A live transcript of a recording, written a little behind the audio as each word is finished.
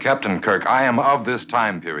Captain Kirk, I am of this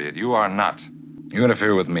time period. You are not. You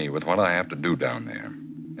interfere with me, with what I have to do down there,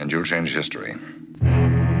 and you'll change history.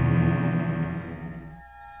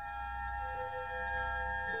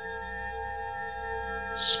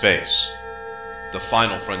 Space. The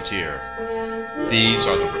final frontier. These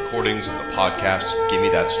are the recordings of the podcast Gimme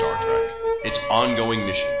That Star Trek. Its ongoing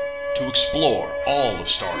mission, to explore all of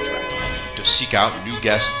Star Trek, to seek out new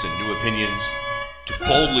guests and new opinions, to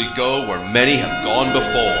boldly go where many have gone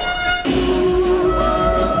before.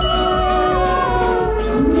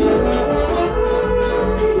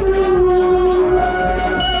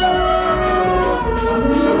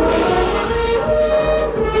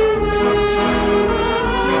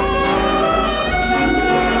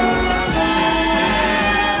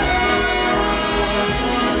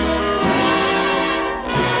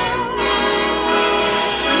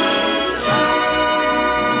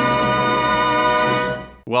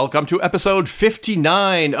 Welcome to episode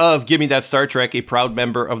 59 of Gimme That Star Trek, a proud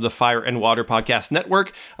member of the Fire and Water Podcast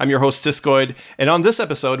Network. I'm your host, Siskoid, and on this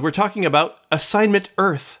episode, we're talking about Assignment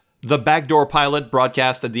Earth, the backdoor pilot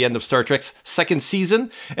broadcast at the end of Star Trek's second season,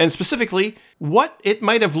 and specifically, what it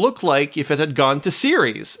might have looked like if it had gone to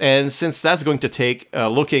series. And since that's going to take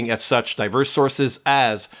looking at such diverse sources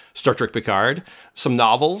as Star Trek Picard, some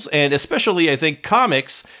novels, and especially, I think,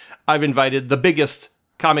 comics, I've invited the biggest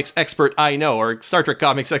comics expert I know, or Star Trek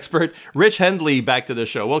comics expert, Rich Hendley, back to the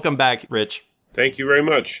show. Welcome back, Rich. Thank you very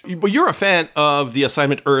much. But you're a fan of the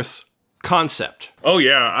Assignment Earth concept. Oh,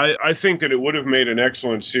 yeah. I think that it would have made an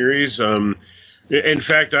excellent series. In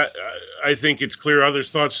fact, I think it's clear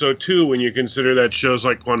others thought so, too, when you consider that shows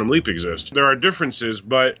like Quantum Leap exist. There are differences,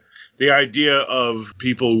 but the idea of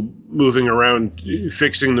people moving around,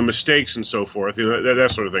 fixing the mistakes and so forth, that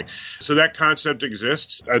sort of thing. So that concept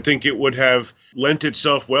exists. I think it would have lent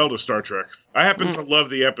itself well to Star Trek. I happen to love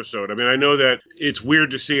the episode. I mean, I know that it's weird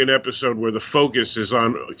to see an episode where the focus is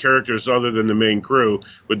on characters other than the main crew,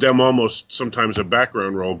 with them almost sometimes a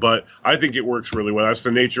background role, but I think it works really well. That's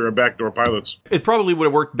the nature of backdoor pilots. It probably would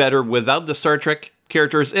have worked better without the Star Trek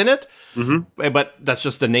characters in it, but that's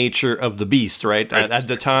just the nature of the beast, right? At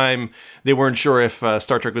the time, they weren't sure if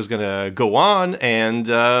Star Trek was going to go on, and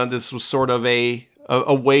this was sort of a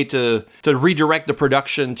way to redirect the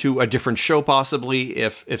production to a different show, possibly,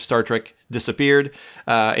 if Star Trek disappeared.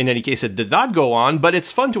 In any case, it did not go on, but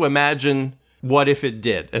it's fun to imagine what if it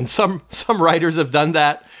did. And some writers have done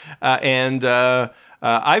that, and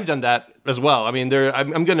I've done that as well. I mean,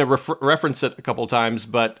 I'm going to reference it a couple times,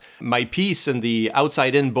 but my piece in the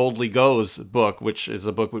Outside In Boldly Goes book, which is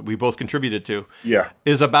a book we both contributed to,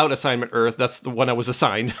 is about Assignment Earth. That's the one I was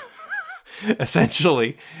assigned,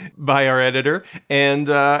 essentially, by our editor. And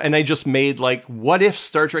I just made, like, what if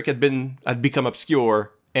Star Trek had become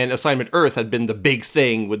obscure and Assignment Earth had been the big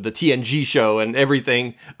thing with the TNG show and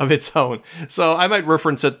everything of its own. So I might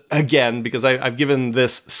reference it again because I've given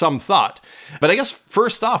this some thought. But I guess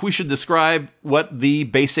first off, we should describe what the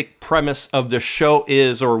basic premise of the show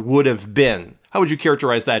is or would have been. How would you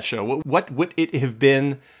characterize that show? What would it have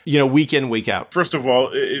been, week in, week out? First of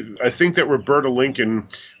all, I think that Roberta Lincoln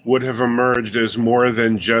would have emerged as more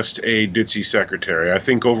than just a ditzy secretary. I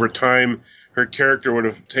think over time, her character would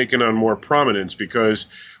have taken on more prominence because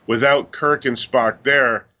without Kirk and Spock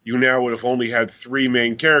there, you now would have only had three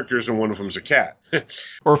main characters and one of them's a cat.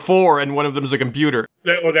 Or four and one of them's a computer.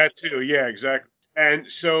 That too. Yeah, exactly.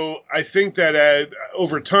 And so I think that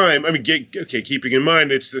over time, I mean, keeping in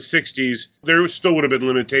mind it's the 60s, there still would have been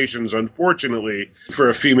limitations, unfortunately, for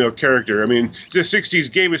a female character. I mean, the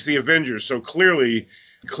 60s gave us the Avengers, so clearly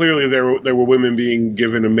there were women being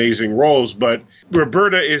given amazing roles, but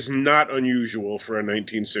Roberta is not unusual for a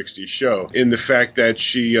 1960s show in the fact that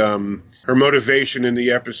she, her motivation in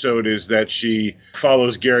the episode is that she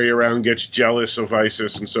follows Gary around, gets jealous of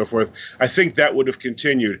Isis and so forth. I think that would have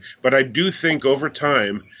continued, but I do think over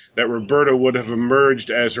time that Roberta would have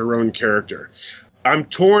emerged as her own character. I'm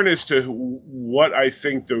torn as to what I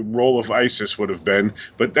think the role of Isis would have been,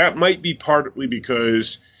 but that might be partly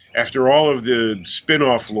because after all of the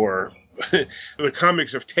spin-off lore, the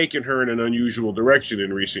comics have taken her in an unusual direction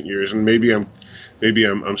in recent years, and maybe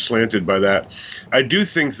I'm slanted by that. I do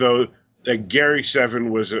think, though, that Gary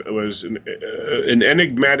Seven was an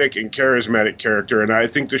enigmatic and charismatic character, and I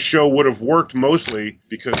think the show would have worked mostly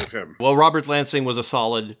because of him. Well, Robert Lansing was a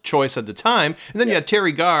solid choice at the time, and then you had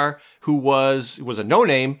Terry Garr, who was a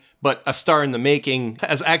no-name, but a star in the making,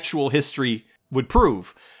 as actual history would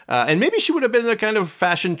prove. And maybe she would have been a kind of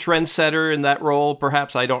fashion trendsetter in that role,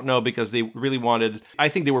 perhaps. I don't know, because they really wanted... I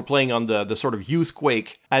think they were playing on the sort of youth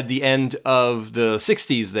quake at the end of the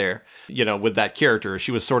 60s there, with that character.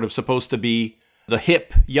 She was sort of supposed to be the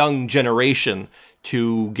hip young generation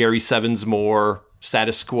to Gary Seven's more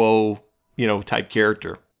status quo, type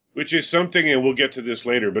character. Which is something, and we'll get to this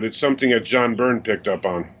later, but it's something that John Byrne picked up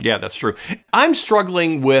on. Yeah, that's true. I'm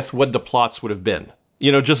struggling with what the plots would have been,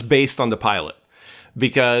 just based on the pilot.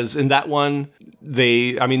 Because in that one,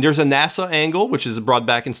 there's a NASA angle, which is brought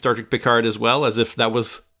back in Star Trek Picard as well, as if that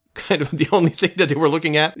was kind of the only thing that they were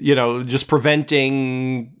looking at, just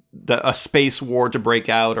preventing a space war to break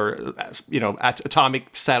out, or,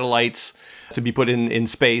 atomic satellites to be put in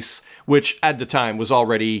space, which at the time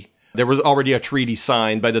there was already a treaty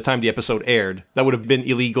signed by the time the episode aired. That would have been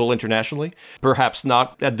illegal internationally, perhaps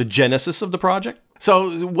not at the genesis of the project.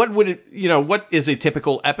 So what is a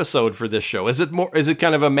typical episode for this show? Is it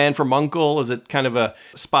kind of a Man from U.N.C.L.E.? Is it kind of a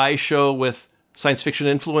spy show with science fiction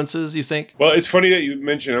influences, you think? Well, it's funny that you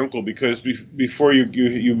mentioned U.N.C.L.E., because before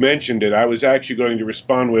you mentioned it, I was actually going to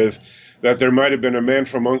respond with that there might have been a Man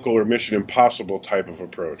from U.N.C.L.E. or Mission Impossible type of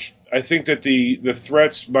approach. I think that the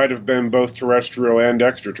threats might have been both terrestrial and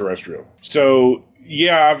extraterrestrial. So,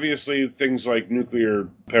 yeah, obviously things like nuclear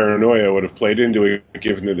paranoia would have played into it,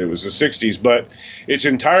 given that it was the 60s, but it's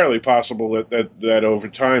entirely possible that over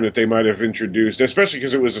time that they might have introduced, especially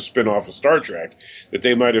because it was a spin-off of Star Trek, that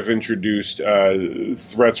they might have introduced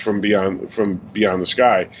threats from beyond the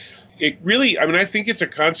sky. It really, I think it's a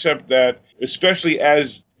concept that, especially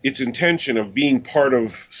as its intention of being part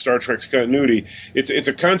of Star Trek's continuity, it's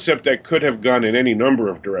a concept that could have gone in any number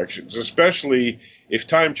of directions, especially if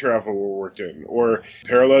time travel were worked in, or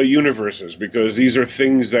parallel universes, because these are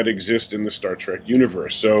things that exist in the Star Trek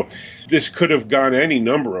universe. So this could have gone any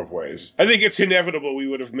number of ways. I think it's inevitable we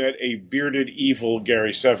would have met a bearded, evil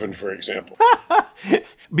Gary Seven, for example.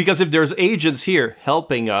 Because if there's agents here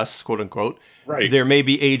helping us, quote unquote, right, there may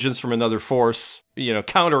be agents from another force,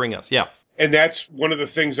 countering us. Yeah. And that's one of the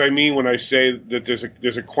things I mean when I say that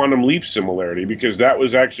there's a Quantum Leap similarity, because that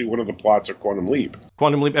was actually one of the plots of Quantum Leap.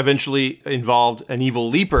 Quantum Leap eventually involved an evil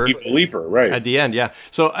leaper. Evil leaper, right. At the end, yeah.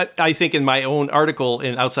 So I think in my own article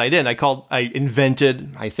in Outside In, I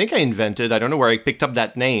invented, I don't know where I picked up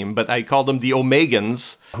that name, but I called them the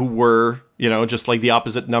Omegans, who were, just like the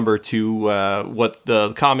opposite number to what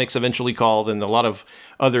the comics eventually called, and a lot of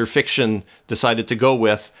other fiction decided to go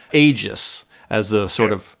with, Aegis as the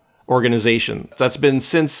sort of organization that's been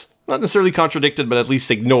since not necessarily contradicted, but at least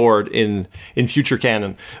ignored in future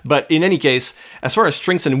canon. But in any case, as far as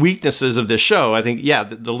strengths and weaknesses of this show, I think, yeah,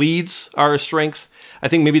 the leads are a strength. I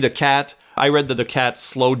think maybe I read that the cat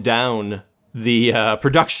slowed down the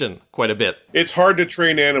production quite a bit. It's hard to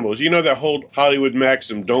train animals. You know that whole Hollywood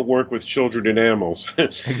maxim, don't work with children and animals.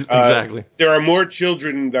 Exactly. There are more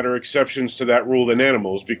children that are exceptions to that rule than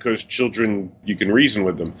animals, because children, you can reason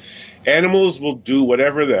with them. Animals will do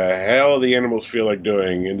whatever the hell the animals feel like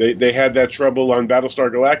doing. And they had that trouble on Battlestar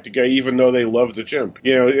Galactica, even though they loved the chimp.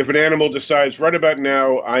 If an animal decides right about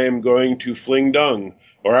now, I am going to fling dung,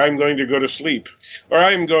 or I'm going to go to sleep, or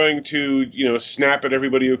I'm going to, snap at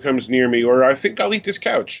everybody who comes near me, or I think I'll eat this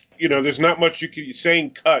couch. There's not much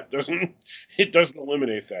saying cut doesn't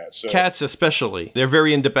eliminate that. So. Cats especially, they're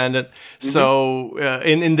very independent. Mm-hmm. So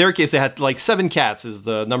in their case, they had like 7 cats is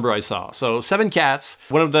the number I saw. So 7 cats.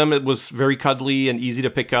 One of them, it was very cuddly and easy to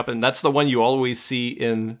pick up, and that's the one you always see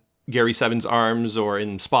in Gary Seven's arms or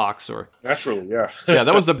in Spock's, or naturally, yeah. Yeah,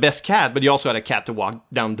 that was the best cat. But you also had a cat to walk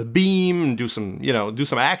down the beam and do some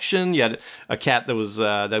action. You had a cat that was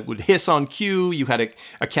that would hiss on cue. You had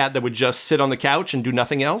a cat that would just sit on the couch and do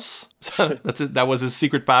nothing else. That's it. That was his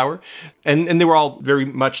secret power. And they were all very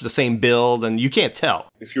much the same build, and you can't tell.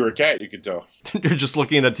 If you were a cat, you could tell. You're just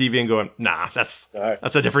looking at the TV and going, nah, that's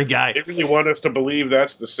a different guy. They really want us to believe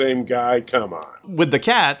that's the same guy? Come on. With the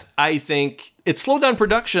cat, I think it slowed down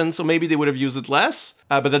production, so maybe they would have used it less.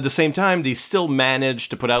 But at the same time, they still managed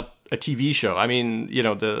to put out a TV show. I mean,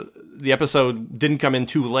 the episode didn't come in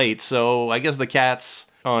too late, so I guess the cats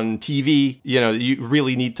on TV, you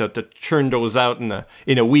really need to churn those out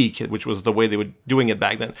in a week, which was the way they were doing it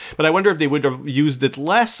back then. But I wonder if they would have used it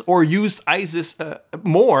less or used Isis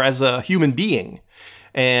more as a human being.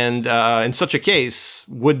 And in such a case,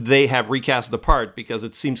 would they have recast the part? Because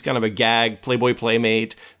it seems kind of a gag, Playboy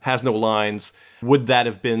Playmate, has no lines. Would that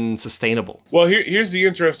have been sustainable? Well, here's the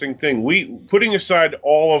interesting thing. Putting aside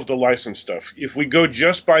all of the license stuff, if we go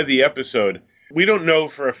just by the episode, we don't know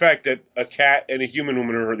for a fact that a cat and a human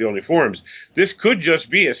woman are the only forms. This could just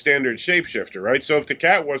be a standard shapeshifter, right? So if the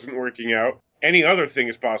cat wasn't working out, any other thing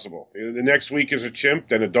is possible. The next week is a chimp,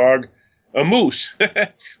 then a dog, a moose.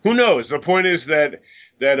 Who knows? The point is that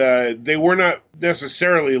they were not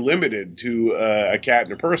necessarily limited to a cat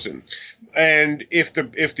and a person. And if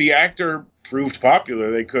the actor proved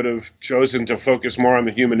popular, they could have chosen to focus more on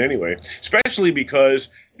the human anyway. Especially because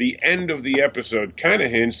the end of the episode kind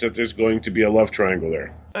of hints that there's going to be a love triangle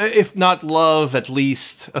there. If not love, at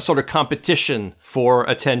least a sort of competition for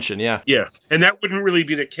attention, yeah. Yeah, and that wouldn't really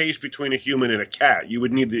be the case between a human and a cat. You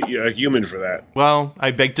would need a human for that. Well,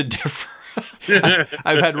 I beg to differ.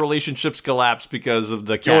 I've had relationships collapse because of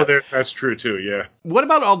the cat. Oh, that's true too, yeah. What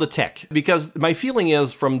about all the tech? Because my feeling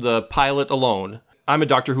is from the pilot alone, I'm a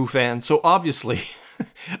Doctor Who fan, so obviously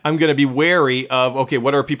I'm going to be wary of, okay,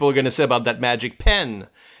 what are people going to say about that magic pen?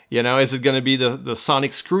 You know, is it going to be the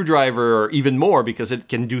sonic screwdriver or even more because it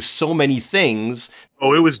can do so many things?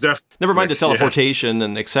 Oh, it was definitely... Never mind the teleportation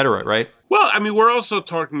and et cetera, right? Well, I mean, we're also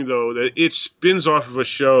talking, though, that it spins off of a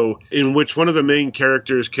show in which one of the main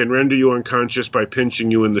characters can render you unconscious by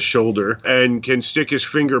pinching you in the shoulder and can stick his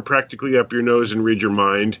finger practically up your nose and read your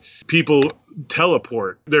mind. People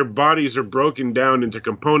teleport. Their bodies are broken down into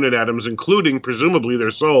component atoms, including, presumably,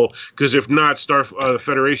 their soul, because if not, the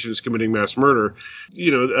Federation is committing mass murder.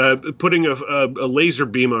 You know, putting a laser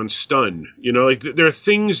beam on stun. You know, like, there are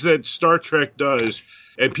things that Star Trek does,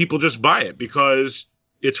 and people just buy it because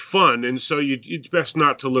it's fun, and so it's best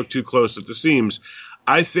not to look too close at the seams.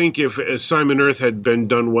 I think if Assignment Earth had been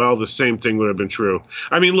done well, the same thing would have been true.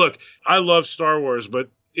 I mean, look, I love Star Wars, but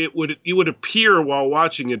it would appear while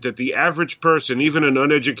watching it that the average person, even an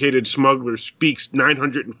uneducated smuggler, speaks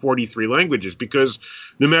 943 languages, because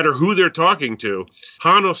no matter who they're talking to,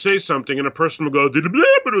 Han will say something and a person will go,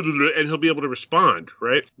 and he'll be able to respond,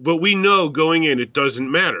 right? But we know going in, it doesn't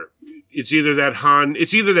matter. It's either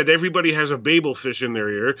that everybody has a Babel fish in their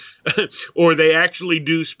ear, or they actually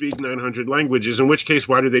do speak 900 languages, in which case,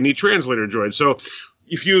 why do they need translator droids? So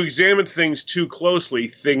if you examine things too closely,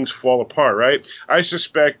 things fall apart, right? I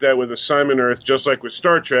suspect that with Assignment Earth, just like with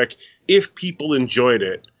Star Trek, if people enjoyed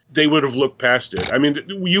it, they would have looked past it. I mean,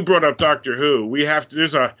 you brought up Doctor Who.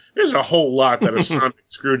 There's a whole lot that a sonic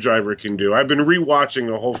screwdriver can do. I've been rewatching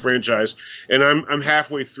the whole franchise, and I'm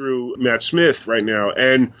halfway through Matt Smith right now,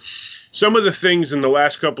 and some of the things in the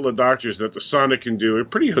last couple of Doctors that the Sonic can do are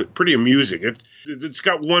pretty amusing. It's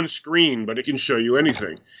got one screen, but it can show you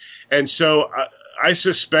anything. And so I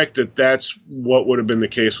suspect that that's what would have been the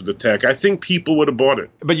case with the tech. I think people would have bought it.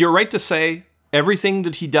 But you're right to say everything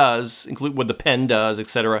that he does, include what the pen does,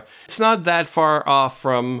 etc., it's not that far off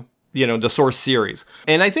from, you know, the source series.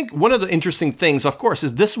 And I think one of the interesting things, of course,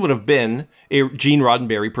 is this would have been a Gene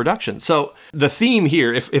Roddenberry production. So the theme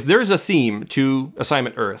here, if there's a theme to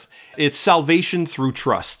Assignment Earth, it's salvation through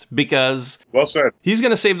trust, because well said. He's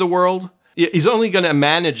going to save the world. He's only going to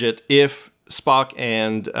manage it if Spock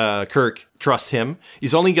and Kirk trust him.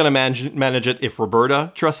 He's only going to manage it if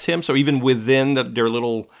Roberta trusts him. So even within their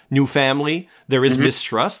little new family, there is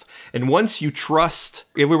mistrust. And once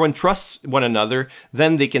everyone trusts one another,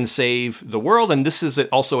 then they can save the world. And this is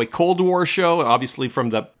also a Cold War show, obviously from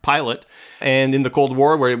the pilot. And in the Cold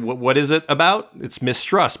War, what is it about? It's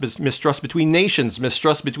mistrust. Mistrust between nations,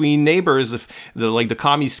 mistrust between neighbors, like the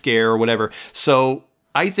commie scare or whatever. So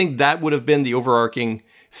I think that would have been the overarching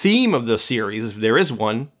theme of the series, if there is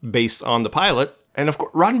one, based on the pilot. And of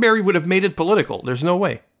course, Roddenberry would have made it political. There's no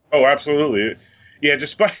way. Oh, absolutely. Yeah,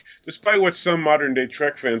 despite what some modern-day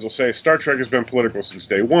Trek fans will say, Star Trek has been political since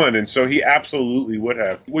day one, and so he absolutely would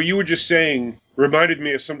have. What you were just saying reminded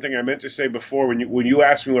me of something I meant to say before when you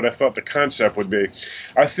asked me what I thought the concept would be.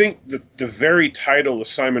 I think that the very title,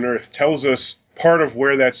 Assignment Earth, tells us part of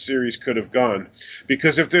where that series could have gone.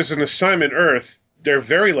 Because if there's an Assignment Earth, there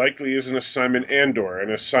very likely is an Assignment Andor,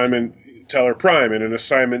 an Assignment Teller Prime, and an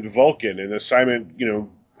Assignment Vulcan, an Assignment,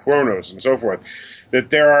 Kronos, and so forth.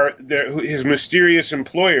 That his mysterious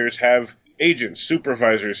employers have agents,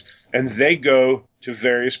 supervisors, and they go to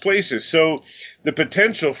various places. So the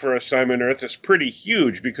potential for Assignment Earth is pretty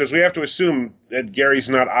huge, because we have to assume that Gary's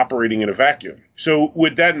not operating in a vacuum. So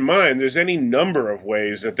with that in mind, there's any number of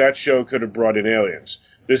ways that show could have brought in aliens.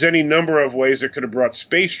 There's any number of ways it could have brought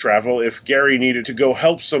space travel if Gary needed to go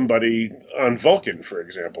help somebody on Vulcan, for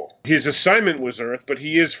example. His assignment was Earth, but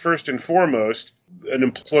he is first and foremost an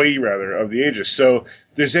employee, of the Aegis. So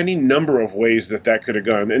there's any number of ways that could have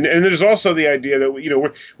gone. And there's also the idea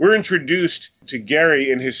that, we're introduced to Gary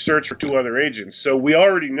in his search for two other agents. So we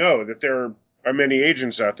already know that there are many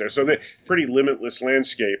agents out there. So they're pretty limitless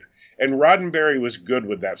landscape. And Roddenberry was good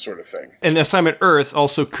with that sort of thing. And Assignment Earth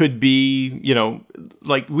also could be,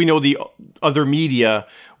 like we know the other media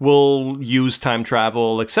will use time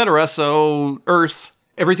travel, etc. So Earth,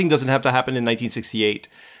 everything doesn't have to happen in 1968.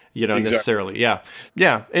 necessarily.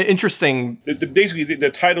 Yeah. Interesting. Basically, the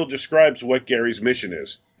title describes what Gary's mission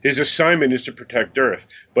is. His assignment is to protect Earth,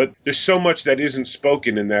 but there's so much that isn't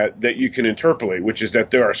spoken in that you can interpolate, which is that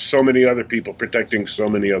there are so many other people protecting so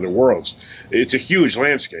many other worlds. It's a huge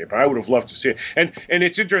landscape. I would have loved to see it. And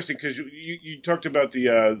it's interesting because you talked about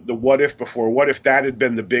the What If before. What if that had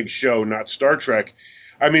been the big show, not Star Trek?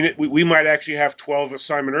 I mean, we might actually have 12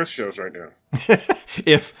 Assignment Earth shows right now.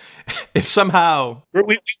 if somehow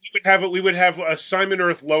we would have Assignment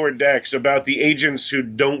Earth Lower Decks about the agents who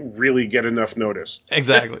don't really get enough notice.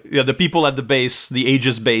 Exactly. Yeah, the people at the base, the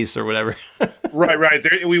Aegis base or whatever. Right.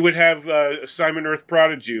 We would have Assignment Earth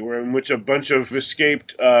Prodigy, in which a bunch of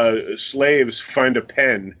escaped slaves find a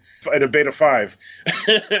pen at a Beta 5.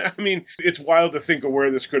 I mean, it's wild to think of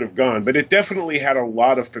where this could have gone, but it definitely had a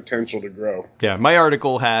lot of potential to grow. Yeah, my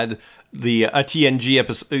article had a TNG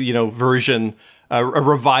episode, version, a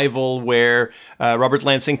revival where Robert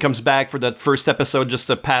Lansing comes back for that first episode just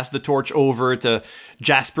to pass the torch over to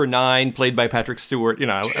Jasper 9, played by Patrick Stewart.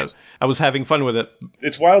 I was having fun with it.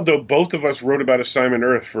 It's wild, though. Both of us wrote about Assignment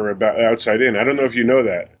Earth for about Outside In. I don't know if you know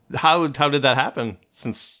that. How did that happen?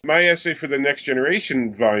 Since my essay for the Next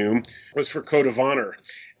Generation volume was for Code of Honor.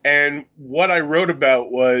 And what I wrote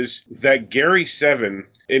about was that Gary Seven,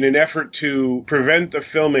 in an effort to prevent the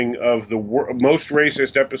filming of the most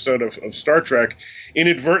racist episode of Star Trek,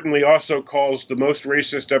 inadvertently also calls the most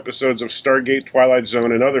racist episodes of Stargate, Twilight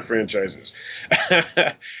Zone, and other franchises.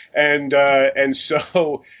 And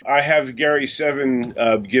so I have Gary Seven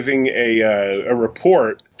giving a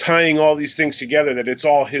report tying all these things together, that it's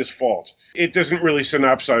all his fault. It doesn't really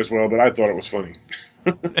synopsize well, but I thought it was funny.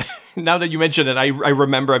 Now that you mention it, I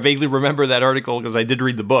vaguely remember that article because I did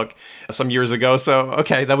read the book some years ago. So,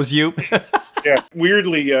 okay, that was you. Yeah,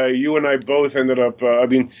 weirdly, you and I both ended up,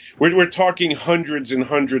 we're talking hundreds and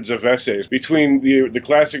hundreds of essays between the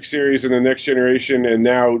classic series and the Next Generation and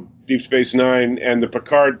now Deep Space Nine and the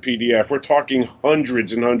Picard PDF. We're talking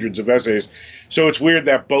hundreds and hundreds of essays. So it's weird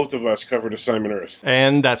that both of us covered Assignment Earth.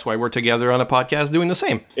 And that's why we're together on a podcast doing the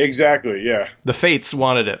same. Exactly, yeah. The Fates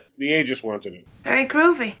wanted it. The Aegis wanted it. Very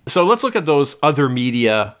groovy. So let's look at those other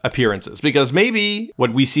media appearances, because maybe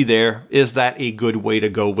what we see there is that a good way to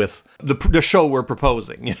go with the show we're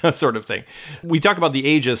proposing, sort of thing. We talk about the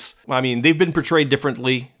Aegis. I mean, they've been portrayed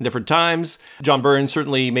differently in different times. John Byrne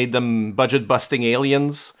certainly made them budget-busting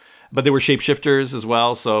aliens, but they were shapeshifters as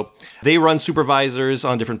well. So they run supervisors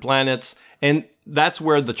on different planets. And that's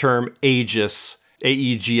where the term Aegis,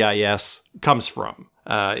 A-E-G-I-S, comes from.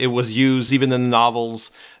 It was used even in the novels.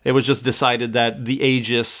 It was just decided that the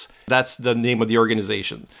Aegis, that's the name of the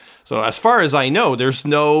organization. So as far as I know,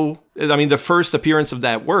 the first appearance of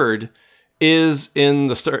that word is in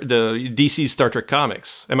the DC Star Trek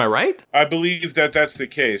comics. Am I right? I believe that that's the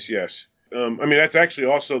case, yes. That's actually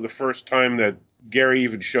also the first time that Gary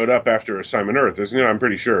even showed up after Assignment Earth, isn't it? I'm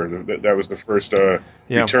pretty sure that was the first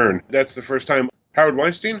return. That's the first time. Howard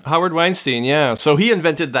Weinstein, yeah. So he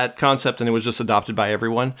invented that concept and it was just adopted by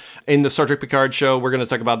everyone. In the Star Trek Picard show, we're going to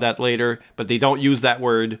talk about that later, but they don't use that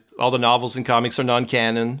word. All the novels and comics are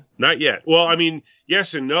non-canon. Not yet. Well,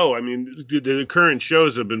 yes and no. The current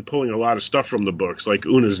shows have been pulling a lot of stuff from the books, like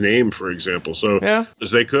Una's name, for example. So, yeah,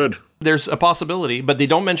 as they could. There's a possibility, but they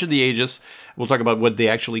don't mention the Aegis. We'll talk about what they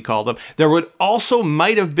actually call them. There would also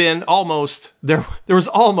might have been there was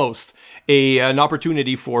almost an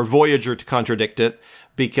opportunity for Voyager to contradict it,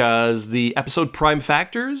 because the episode Prime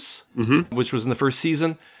Factors, which was in the first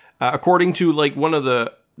season, according to one of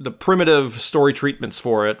the primitive story treatments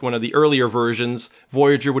for it, one of the earlier versions,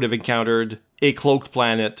 Voyager would have encountered a cloaked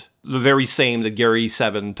planet, the very same that Gary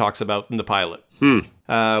Seven talks about in the pilot.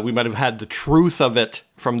 We might have had the truth of it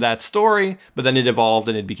from that story, but then it evolved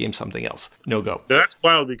and it became something else. No go. That's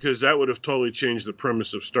wild, because that would have totally changed the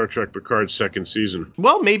premise of Star Trek Picard's second season.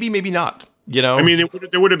 Well, maybe not.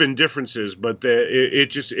 There would have been differences, but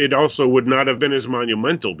it also would not have been as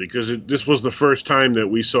monumental, because this was the first time that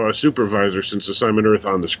we saw a supervisor since Assignment Earth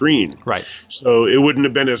on the screen. Right. So it wouldn't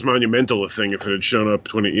have been as monumental a thing if it had shown up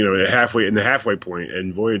halfway in the halfway point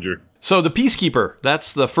in Voyager. So the Peacekeeper,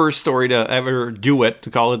 that's the first story to ever do it, to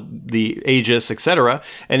call it the Aegis, etc.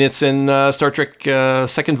 And it's in Star Trek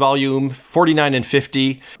second volume, 49 and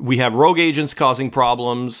 50. We have rogue agents causing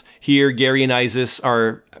problems. Here, Gary and Isis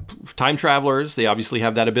are time travelers. They obviously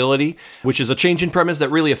have that ability, which is a change in premise that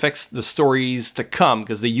really affects the stories to come,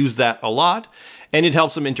 because they use that a lot. And it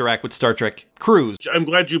helps them interact with Star Trek crews. I'm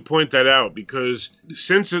glad you point that out, because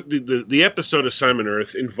since the episode Assignment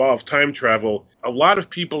Earth involved time travel, a lot of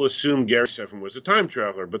people assumed Gary Seven was a time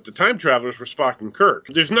traveler, but the time travelers were Spock and Kirk.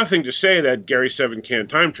 There's nothing to say that Gary Seven can't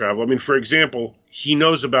time travel. I mean, for example, he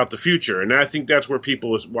knows about the future, and I think that's where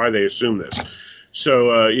why they assume this.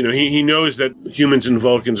 So, he knows that humans and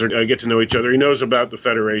Vulcans get to know each other. He knows about the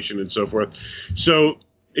Federation and so forth. So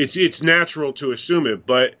it's natural to assume it,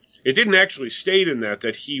 but it didn't actually state in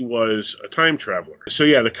that he was a time traveler. So,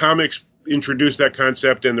 yeah, the comics introduced that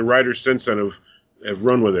concept, and the writers since then have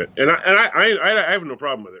run with it. And I have no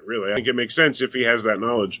problem with it, really. I think it makes sense if he has that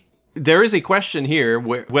knowledge. There is a question here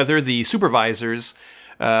whether the supervisors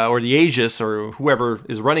or the Aegis or whoever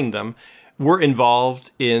is running them were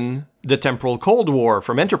involved in the temporal Cold War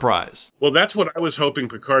from Enterprise. Well, that's what I was hoping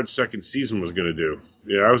Picard's second season was going to do.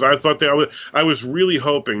 Yeah, I was really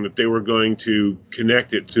hoping that they were going to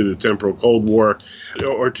connect it to the temporal Cold War,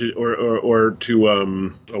 or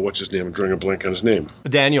to what's his name? I'm drawing a blank on his name.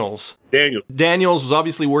 Daniels. Daniels was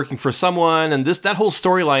obviously working for someone, and that whole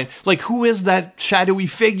storyline, like, who is that shadowy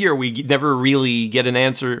figure? We never really get an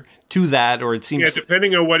answer to that, or it seems. Yeah,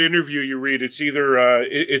 depending on what interview you read, it's either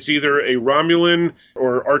a Romulan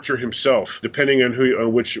or Archer himself, depending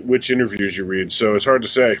on which interviews you read. So it's hard to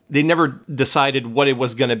say. They never decided what it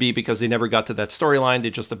was going to be because they never got to that storyline.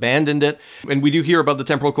 They just abandoned it. And we do hear about the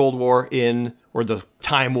temporal Cold War or the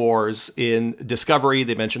Time Wars in Discovery.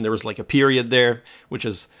 They mentioned there was like a period there, which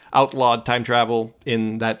is outlawed time travel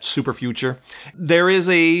in that super future. There is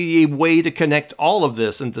a way to connect all of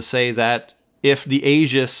this and to say that if the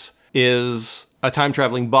Aegis is a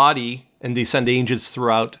time-traveling body and they send agents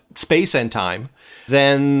throughout space and time,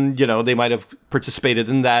 then, they might have participated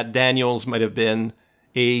in that. Daniels might have been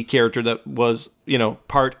a character that was,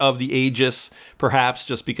 part of the Aegis, perhaps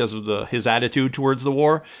just because of his attitude towards the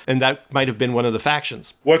war, and that might have been one of the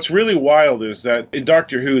factions. What's really wild is that in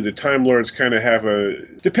Doctor Who, the Time Lords kind of have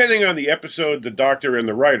depending on the episode, the Doctor and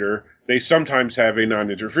the writer, they sometimes have a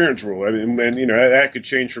non-interference rule, and that could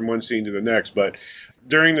change from one scene to the next, but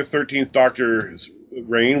during the 13th Doctor's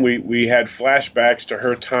reign, we had flashbacks to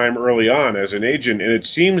her time early on as an agent, and it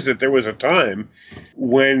seems that there was a time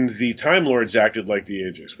when the Time Lords acted like the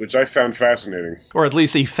Aegis, which I found fascinating. Or at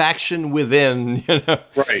least a faction within,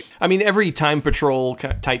 Right. I mean, every Time Patrol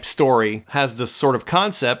type story has this sort of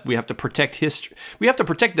concept. We have to protect history. We have to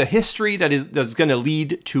protect the history that's going to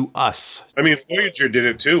lead to us. I mean, Voyager did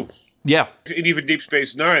it too. Yeah. And even Deep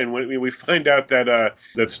Space Nine, when we find out that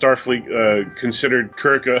Starfleet considered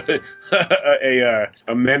Kirk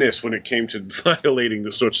a menace when it came to violating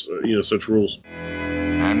such rules.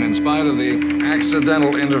 And in spite of the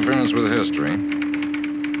accidental interference with history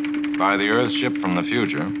by the Earth ship from the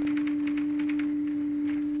future,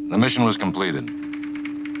 the mission was completed.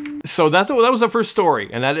 So that was the first story,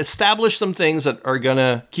 and that established some things that are going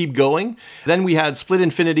to keep going. Then we had Split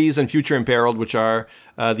Infinities and Future Imperiled, which are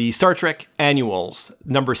the Star Trek Annuals,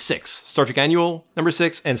 number 6. Star Trek Annual, number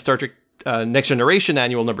 6, and Star Trek Next Generation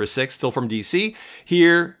Annual, number 6, still from DC.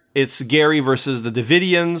 Here, it's Gary versus the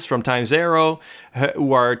Davidians from Times Arrow,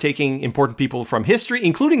 who are taking important people from history,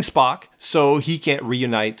 including Spock, so he can't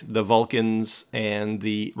reunite the Vulcans and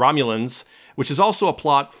the Romulans, which is also a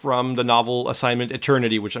plot from the novel Assignment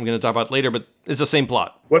Eternity, which I'm going to talk about later, but it's the same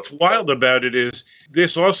plot. What's wild about it is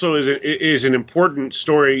this also is an important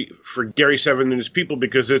story for Gary Seven and his people,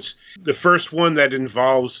 because it's the first one that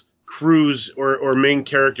involves crews or main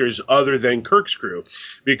characters other than Kirk's crew,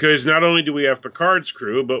 because not only do we have Picard's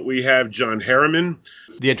crew, but we have John Harriman,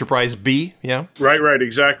 the Enterprise B, yeah, right,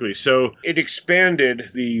 exactly. So it expanded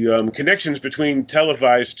the connections between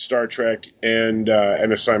televised Star Trek and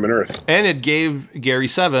Assignment Earth, and it gave Gary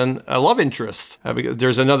Seven a love interest. Because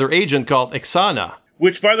there's another agent called Ixana.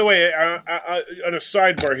 Which, by the way, on a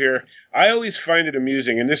sidebar here, I always find it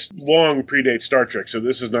amusing, and this long predates Star Trek, so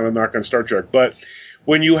this is not a knock on Star Trek, but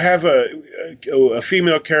when you have a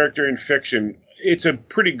female character in fiction, it's a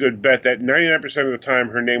pretty good bet that 99% of the time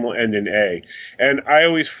her name will end in A. And I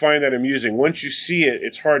always find that amusing. Once you see it,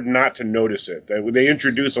 it's hard not to notice it. They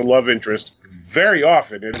introduce a love interest very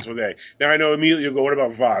often, and it's with A. Now, I know immediately you'll go, what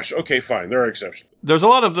about Vash? Okay, fine, there are exceptions. There's a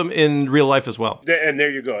lot of them in real life as well. And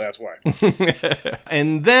there you go, that's why.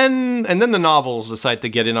 And then the novels decide to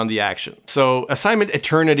get in on the action. So Assignment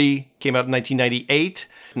Eternity came out in 1998.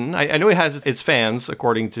 I know it has its fans,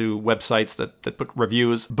 according to websites that put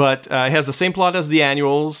reviews, but it has the same plot as the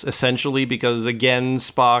annuals, essentially, because, again,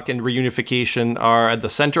 Spock and reunification are at the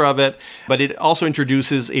center of it. But it also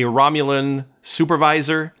introduces a Romulan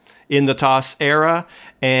supervisor in the TOS era,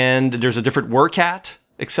 and there's a different Workat,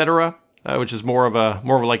 etc. which is more of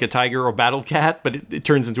like a tiger or battle cat, but it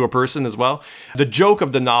turns into a person as well. The joke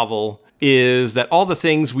of the novel is that all the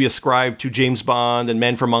things we ascribe to James Bond and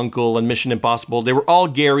Man from U.N.C.L.E. and Mission Impossible, they were all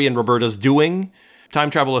Gary and Roberta's doing. Time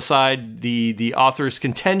travel aside, the author's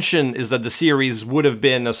contention is that the series would have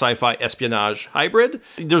been a sci-fi espionage hybrid.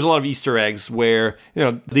 There's a lot of Easter eggs where,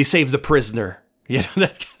 they save the prisoner, that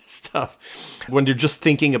kind of stuff. When they're just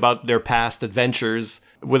thinking about their past adventures,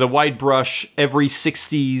 with a wide brush, every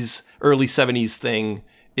 60s, early 70s thing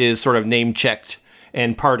is sort of name-checked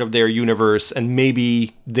and part of their universe, and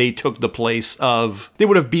maybe they took the place of... They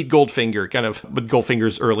would have beat Goldfinger, kind of, but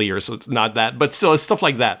Goldfinger's earlier, so it's not that. But still, it's stuff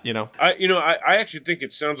like that, I actually think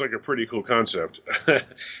it sounds like a pretty cool concept.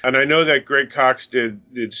 And I know that Greg Cox did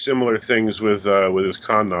similar things with his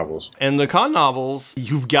Khan novels. And the Khan novels,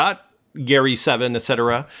 you've got Gary 7,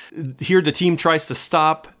 etc. Here, the team tries to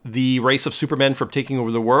stop the race of Supermen from taking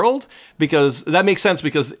over the world, because that makes sense,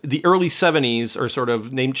 because the early 70s are sort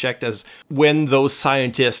of name-checked as when those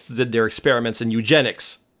scientists did their experiments in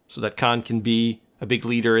eugenics, so that Khan can be a big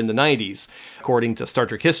leader in the 90s, according to Star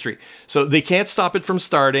Trek history. So they can't stop it from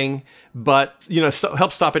starting, but,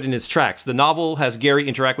 help stop it in its tracks. The novel has Gary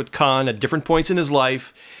interact with Khan at different points in his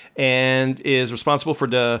life, and is responsible for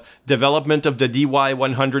the development of the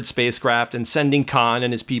DY-100 spacecraft and sending Khan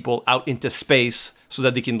and his people out into space so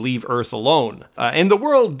that they can leave Earth alone. And the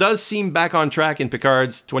world does seem back on track in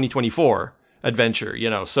Picard's 2024 adventure,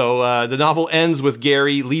 So the novel ends with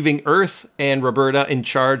Gary leaving Earth and Roberta in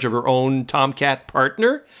charge of her own Tomcat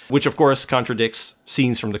partner, which of course contradicts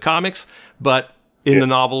scenes from the comics, but in the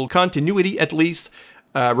novel continuity at least,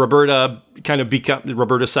 Roberta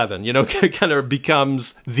Roberta 7, kind of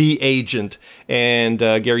becomes the agent, and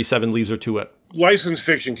Gary 7 leaves her to it. Licensed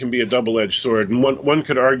fiction can be a double-edged sword, and one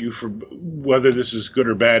could argue for whether this is good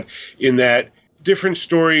or bad, in that different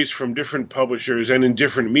stories from different publishers and in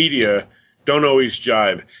different media don't always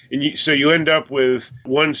jibe. And so you end up with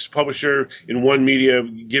one publisher in one media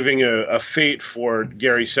giving a fate for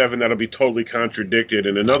Gary 7 that'll be totally contradicted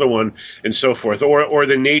in another one, and so forth. Or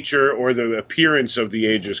the nature or the appearance of the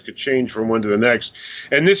Aegis could change from one to the next.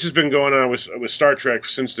 And this has been going on with Star Trek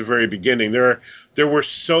since the very beginning. In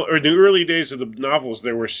the early days of the novels,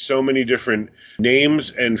 there were so many different names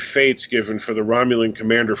and fates given for the Romulan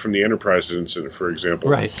commander from the Enterprise incident, for example.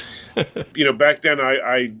 Right. Back then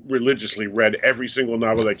I religiously read every single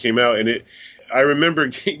novel that came out, and I remember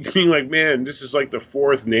being like, man, this is like the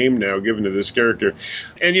fourth name now given to this character.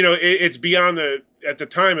 And, it's beyond at the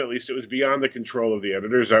time at least, it was beyond the control of the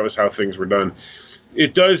editors. That was how things were done.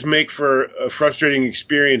 It does make for a frustrating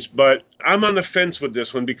experience, but I'm on the fence with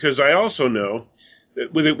this one because I also know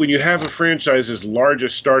that when you have a franchise as large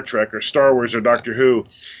as Star Trek or Star Wars or Doctor Who,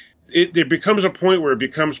 there becomes a point where it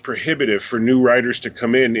becomes prohibitive for new writers to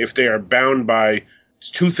come in if they are bound by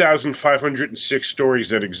 2,506 stories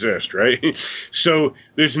that exist, right? So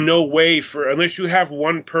there's no way unless you have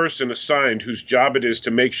one person assigned whose job it is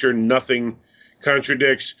to make sure nothing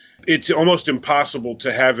contradicts, it's almost impossible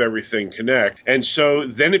to have everything connect. And so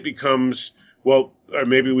then it becomes, well, or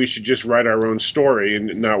maybe we should just write our own story and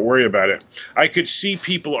not worry about it. I could see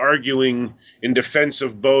people arguing in defense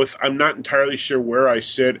of both. I'm not entirely sure where I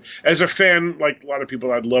sit. As a fan, like a lot of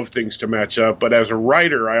people, I'd love things to match up. But as a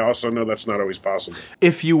writer, I also know that's not always possible.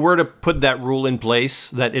 If you were to put that rule in place,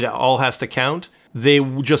 that it all has to count, they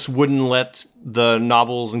just wouldn't let the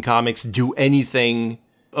novels and comics do anything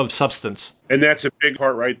of substance. And that's a big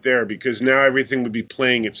part right there, because now everything would be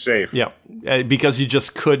playing it safe. Yeah, because you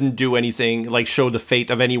just couldn't do anything like show the fate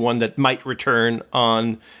of anyone that might return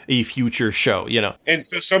on a future show, And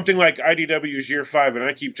so something like IDW's Year 5, and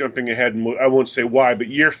I keep jumping ahead, and I won't say why, but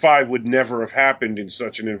Year 5 would never have happened in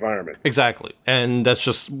such an environment. Exactly. And that's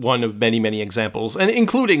just one of many, many examples, and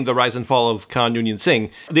including the rise and fall of Khan Noonien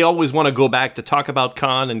Singh. They always want to go back to talk about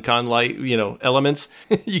Khan and Khan-like, elements.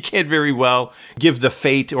 You can't very well give the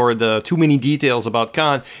fate or the too many details about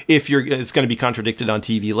Khan if it's going to be contradicted on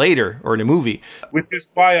TV later or in a movie. Which is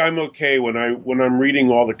why I'm okay when I'm reading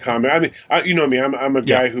all the comics. I mean, you know me, I'm a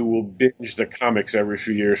guy who will binge the comics every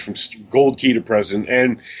few years from Gold Key to present,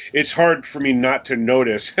 and it's hard for me not to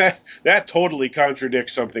notice that totally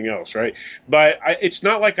contradicts something else, right? But it's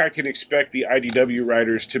not like I can expect the IDW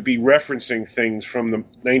writers to be referencing things from the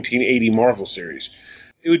 1980 Marvel series.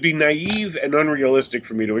 It would be naive and unrealistic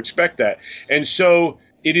for me to expect that. And so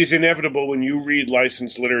it is inevitable when you read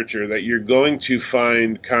licensed literature that you're going to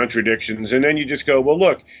find contradictions, and then you just go, well,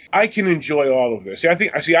 look, I can enjoy all of this. I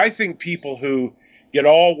think people who get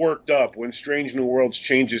all worked up when Strange New Worlds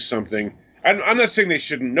changes something, I'm not saying they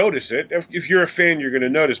shouldn't notice it. If you're a fan, you're going to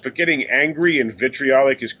notice. But getting angry and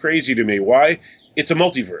vitriolic is crazy to me. Why? It's a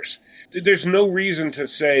multiverse. There's no reason to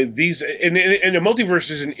say these, and a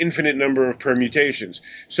multiverse is an infinite number of permutations.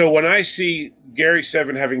 So when I see Gary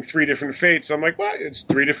Seven having 3 different fates, I'm like, well, it's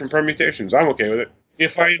 3 different permutations. I'm okay with it.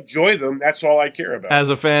 If I enjoy them, that's all I care about. As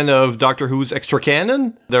a fan of Doctor Who's extra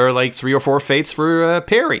canon, there are like 3 or 4 fates for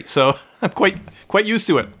Perry, so I'm quite used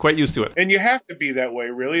to it. Quite used to it. And you have to be that way,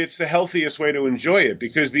 really. It's the healthiest way to enjoy it,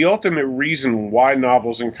 because the ultimate reason why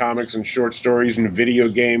novels and comics and short stories and video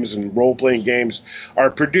games and role-playing games are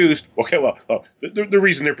produced, the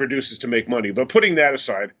reason they're produced is to make money. But putting that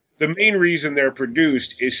aside, the main reason they're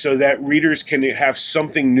produced is so that readers can have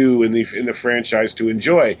something new in the franchise to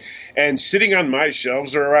enjoy. And sitting on my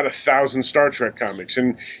shelves are around 1,000 Star Trek comics.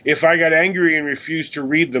 And if I got angry and refused to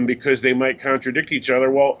read them because they might contradict each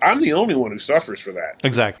other, well, I'm the only one who suffers for that.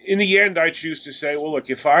 Exactly. In the end, I choose to say, well,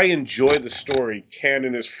 look, if I enjoy the story,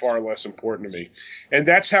 canon is far less important to me. And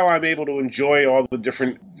that's how I'm able to enjoy all the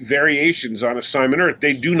different variations on Assignment Earth.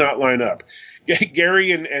 They do not line up.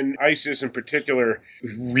 Gary and Isis in particular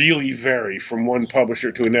really vary from one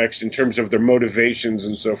publisher to the next in terms of their motivations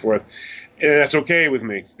and so forth. And that's okay with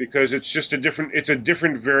me, because it's just a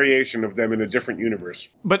different variation of them in a different universe.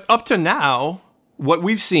 But up to now, what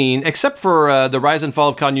we've seen, except for the Rise and Fall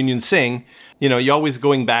of Khan Union Singh, you're always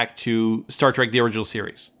going back to Star Trek, the original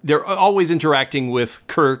series. They're always interacting with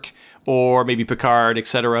Kirk or maybe Picard,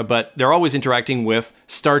 etc., but they're always interacting with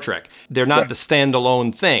Star Trek. They're not the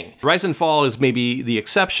standalone thing. Rise and Fall is maybe the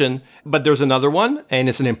exception, but there's another one, and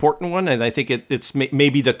it's an important one, and I think it's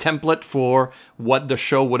maybe the template for what the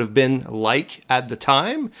show would have been like at the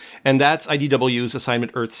time, and that's IDW's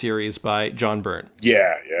Assignment Earth series by John Byrne.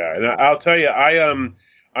 Yeah, and I'll tell you,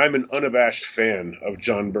 I'm an unabashed fan of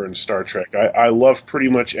John Byrne's Star Trek. I love pretty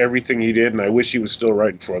much everything he did, and I wish he was still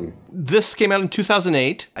writing for them. This came out in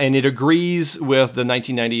 2008, and it agrees with the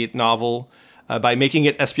 1998 novel by making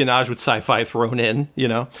it espionage with sci-fi thrown in,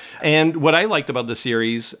 And what I liked about the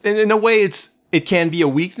series, and in a way it can be a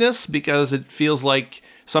weakness, because it feels like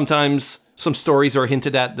sometimes some stories are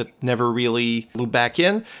hinted at that never really loop back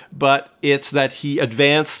in, but it's that he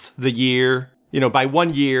advanced the year, by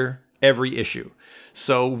 1 year every issue.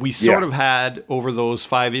 So we sort of had, over those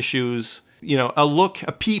 5 issues,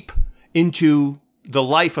 a peep into the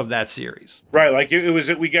life of that series. Right, like it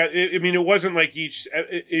wasn't like each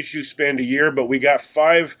issue spanned a year, but we got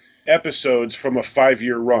 5 episodes from a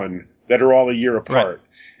 5-year run that are all a year apart. Right.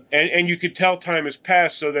 And you could tell time has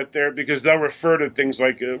passed, so that because they'll refer to things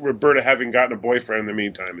like Roberta having gotten a boyfriend in the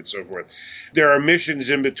meantime and so forth. There are missions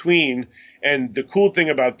in between, and the cool thing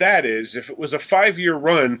about that is, if it was a 5-year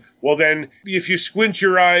run, well then, if you squint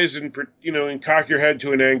your eyes and and cock your head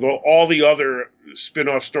to an angle, all the other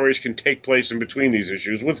spin-off stories can take place in between these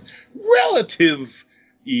issues with relative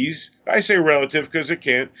ease. I say relative because it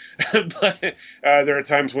can't, but there are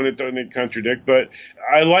times when it doesn't contradict. But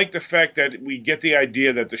I like the fact that we get the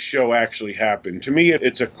idea that the show actually happened. To me,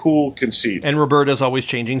 it's a cool conceit. And Roberta's always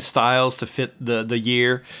changing styles to fit the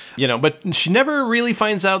year, but she never really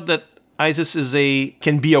finds out that Isis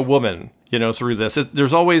can be a woman. Through this.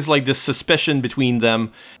 There's always like this suspicion between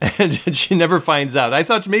them, and she never finds out. I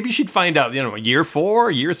thought maybe she'd find out, year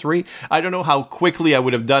 4, year 3. I don't know how quickly I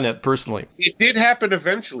would have done it personally. It did happen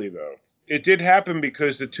eventually, though. It did happen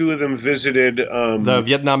because the two of them visited the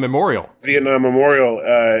Vietnam Memorial. And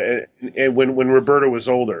when Roberta was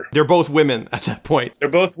older. They're both women at that point. They're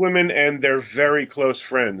both women, and they're very close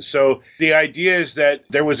friends. So the idea is that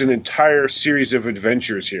there was an entire series of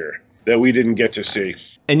adventures here that we didn't get to see.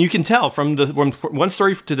 And you can tell from one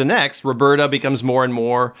story to the next, Roberta becomes has more and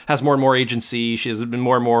more agency. She has been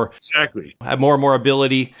more and more had more and more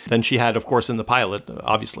ability than she had, of course, in the pilot,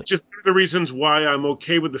 obviously. Just one of the reasons why I'm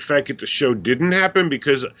okay with the fact that the show didn't happen,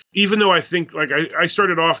 because even though I think, I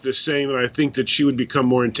started off this saying that I think that she would become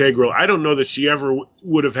more integral, I don't know that she ever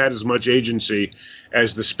would have had as much agency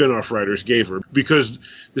as the spin-off writers gave her, because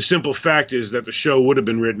the simple fact is that the show would have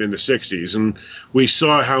been written in the 60s, and we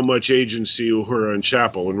saw how much agency Uhura and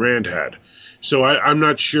Chapel and Rand had. So I'm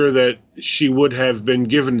not sure that she would have been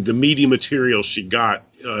given the meaty material she got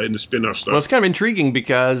in the spin-off stuff. Well, it's kind of intriguing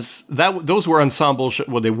because those were ensemble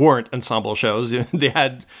well, they weren't ensemble shows. They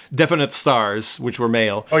had definite stars, which were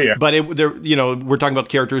male. Oh, yeah. But we're talking about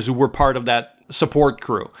characters who were part of that support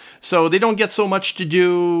crew. So they don't get so much to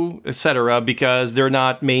do, etc., because they're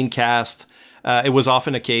not main cast. It was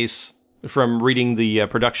often a case, from reading the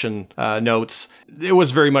production notes, it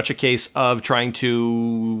was very much a case of trying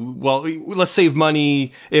to, let's save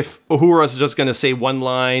money. If Uhura's just going to say one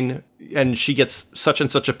line, and she gets such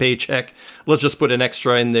and such a paycheck. Let's just put an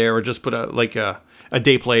extra in there, or just put a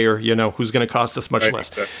day player, who's going to cost us much less.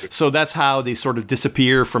 Exactly. So that's how they sort of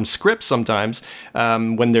disappear from scripts sometimes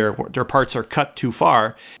when their parts are cut too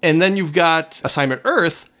far. And then you've got Assignment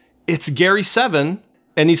Earth. It's Gary Seven,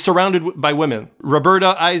 and he's surrounded by women.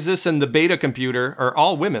 Roberta, Isis, and the Beta computer are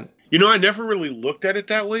all women. I never really looked at it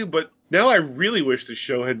that way, but now I really wish the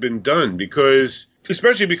show had been done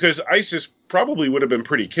especially because Isis probably would have been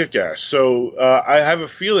pretty kick-ass. So I have a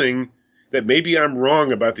feeling that maybe I'm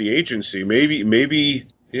wrong about the agency. Maybe,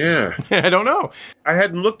 yeah. I don't know. I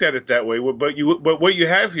hadn't looked at it that way, but what you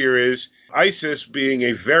have here is Isis being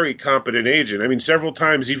a very competent agent. I mean, several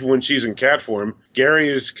times, even when she's in cat form, Gary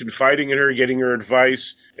is confiding in her, getting her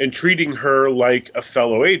advice, and treating her like a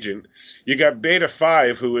fellow agent. You got Beta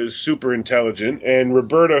 5, who is super intelligent, and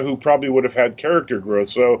Roberta, who probably would have had character growth.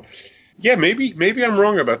 So, yeah, maybe I'm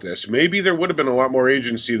wrong about this. Maybe there would have been a lot more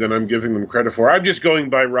agency than I'm giving them credit for. I'm just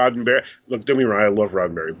going by Roddenberry. Look, don't get me wrong, I love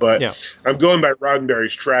Roddenberry, but yeah. I'm going by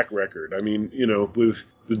Roddenberry's track record. I mean, with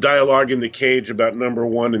the dialogue in The Cage about number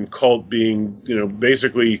one and Cult being,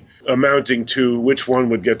 basically amounting to which one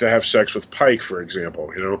would get to have sex with Pike, for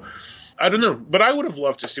example, I don't know, but I would have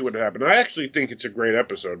loved to see what happened. I actually think it's a great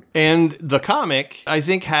episode. And the comic, I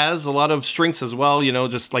think, has a lot of strengths as well,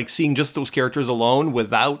 just like seeing just those characters alone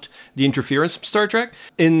without the interference from Star Trek.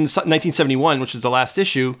 In 1971, which is the last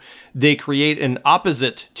issue, they create an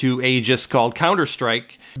opposite to Aegis called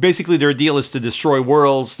Counter-Strike. Basically, their deal is to destroy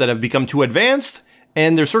worlds that have become too advanced,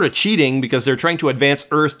 and they're sort of cheating because they're trying to advance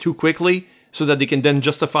Earth too quickly so that they can then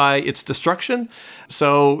justify its destruction.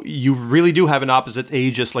 So you really do have an opposite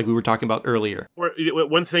Aegis like we were talking about earlier.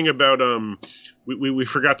 One thing about we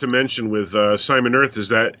forgot to mention with Simon Earth is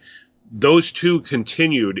that those two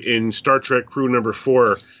continued in Star Trek Crew number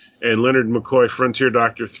 4 and Leonard McCoy Frontier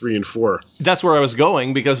Doctor 3 and 4. That's where I was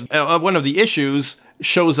going, because one of the issues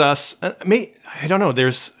shows us, I don't know,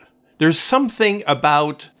 there's something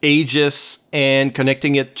about Aegis and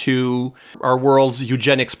connecting it to our world's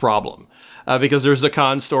eugenics problem. Because there's the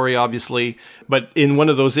Khan story, obviously, but in one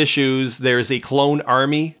of those issues, there's a clone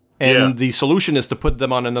army, and the solution is to put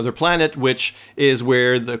them on another planet, which is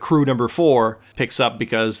where the Crew number 4 picks up,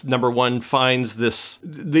 because number 1 finds this.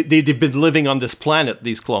 They've been living on this planet,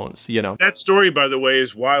 these clones, That story, by the way,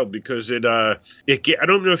 is wild because it I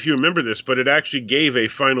don't know if you remember this, but it actually gave a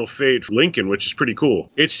final fate for Lincoln, which is pretty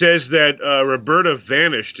cool. It says that Roberta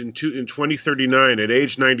vanished in 2039 at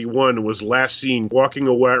age 91 and was last seen walking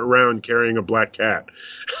around carrying a black cat.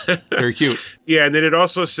 Very cute. Yeah, and then it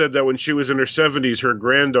also said that when she was in her 70s, her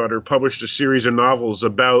granddaughter published a series of novels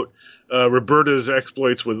about Roberta's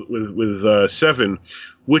exploits with Seven,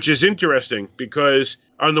 which is interesting because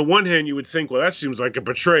on the one hand you would think, well, that seems like a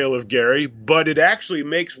betrayal of Gary, but it actually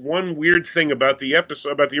makes one weird thing about the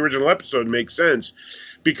original episode make sense,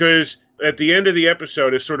 because at the end of the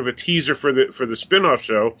episode, as sort of a teaser for the spin-off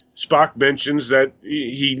show, Spock mentions that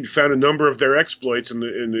he found a number of their exploits in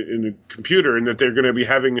the computer, and that they're going to be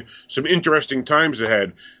having some interesting times ahead.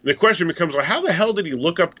 And the question becomes, well, how the hell did he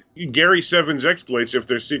look up Gary Seven's exploits if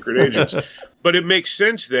they're secret agents? But it makes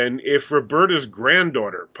sense then if Roberta's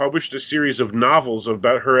granddaughter published a series of novels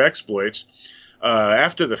about her exploits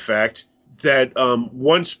after the fact, that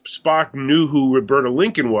once Spock knew who Roberta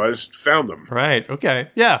Lincoln was, found them. Right. Okay.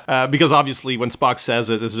 Yeah. Because obviously, when Spock says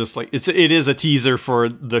it, it's just like it is a teaser for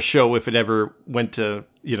the show if it ever went to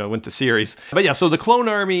series. But yeah. So the Clone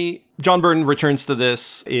Army, John Byrne returns to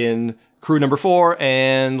this in Crew number 4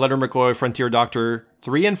 and Leonard McCoy Frontier Doctor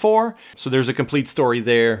 3 and 4. So there's a complete story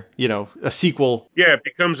there, a sequel. Yeah, it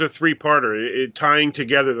becomes a 3-parter, tying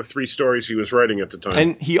together the 3 stories he was writing at the time.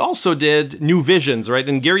 And he also did New Visions, right?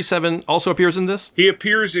 And Gary Seven also appears in this? He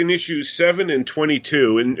appears in issues 7 and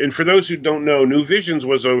 22. And for those who don't know, New Visions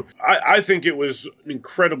was I think it was an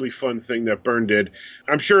incredibly fun thing that Byrne did.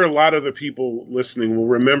 I'm sure a lot of the people listening will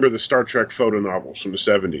remember the Star Trek photo novels from the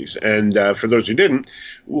 70s. And for those who didn't,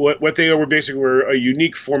 what they were basically were a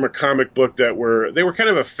unique form of comic book they were kind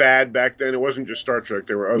of a fad back then. It wasn't just Star Trek.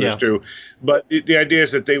 There were others too. But the idea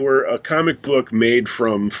is that they were a comic book made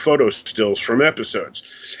from photo stills from episodes.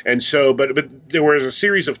 And so, but there was a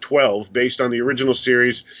series of 12 based on the original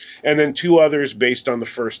series, and then 2 others based on the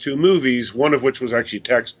first 2 movies, one of which was actually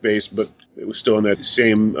text-based, but it was still in that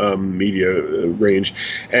same media range.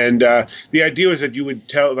 And the idea was that you would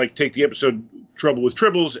take the episode Trouble with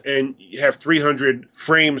Tribbles, and you have 300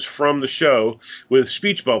 frames from the show with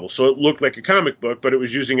speech bubbles. So it looked like a comic book, but it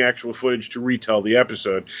was using actual footage to retell the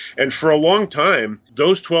episode. And for a long time,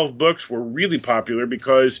 those 12 books were really popular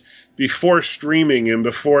because before streaming and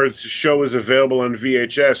before the show was available on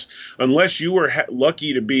VHS, unless you were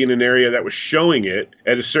lucky to be in an area that was showing it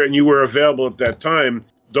at a certain, you were available at that time,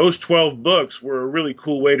 those 12 books were a really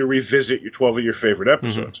cool way to revisit your 12 of your favorite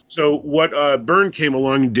episodes. Mm-hmm. So what Byrne came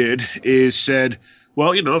along and did is said,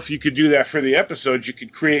 well, if you could do that for the episodes, you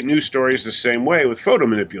could create new stories the same way with photo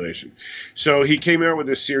manipulation. So he came out with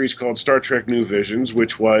this series called Star Trek New Visions,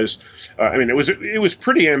 which was, it was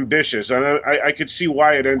pretty ambitious, and I could see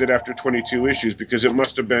why it ended after 22 issues, because it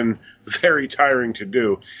must have been very tiring to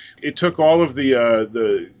do. It took all of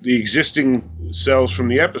the existing cells from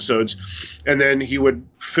the episodes, and then he would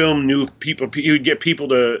film new people. He would get people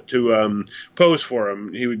to pose for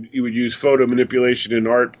him. He would use photo manipulation and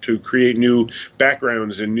art to create new backgrounds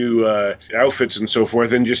and new outfits and so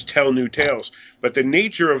forth, and just tell new tales. But the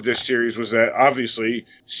nature of this series was that obviously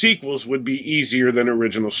sequels would be easier than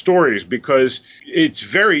original stories, because it's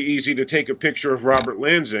very easy to take a picture of Robert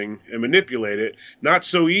Lansing and manipulate it. Not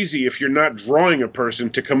so easy if you're not drawing a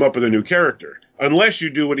person to come up with a new character. Unless you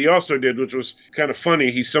do what he also did, which was kind of funny.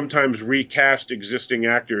 He sometimes recast existing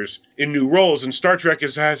actors in new roles, and Star Trek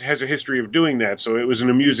has a history of doing that, so it was an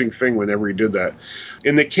amusing thing whenever he did that.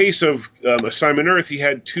 In the case of Assignment Earth, he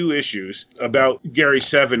had 2 issues about Gary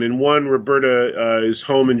Seven, and one, Roberta is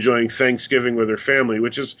home enjoying Thanksgiving with her family,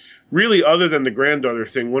 which is really, other than the granddaughter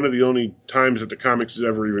thing, one of the only times that the comics has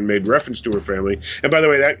ever even made reference to her family. And by the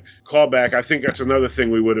way, that callback, I think that's another thing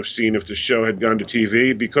we would have seen if the show had gone to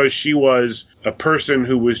TV, because she was a person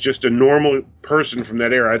who was just a normal person from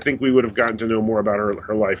that era. I think we would have gotten to know more about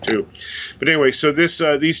her life too. But anyway, so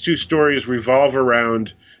these 2 stories revolve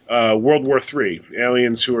around World War III,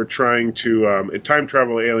 aliens who are trying to, time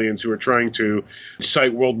travel aliens who are trying to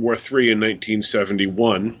cite World War III in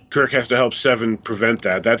 1971. Kirk has to help Seven prevent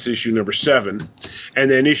that. That's issue number 7.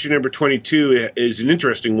 And then issue number 22 is an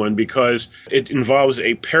interesting one because it involves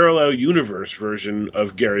a parallel universe version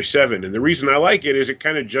of Gary Seven. And the reason I like it is it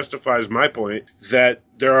kind of justifies my point that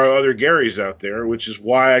there are other Garys out there, which is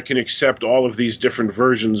why I can accept all of these different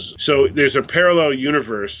versions. So there's a parallel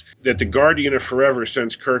universe that the Guardian of Forever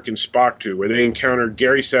sends Kirk and Spock to, where they encounter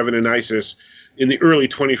Gary Seven and Isis in the early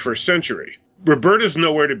 21st century. Roberta's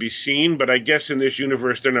nowhere to be seen, but I guess in this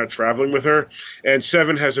universe they're not traveling with her. And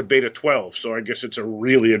Seven has a Beta 12, so I guess it's a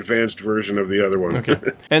really advanced version of the other one. Okay.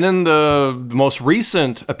 And then the most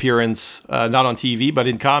recent appearance, not on TV, but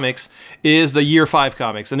in comics, is the Year 5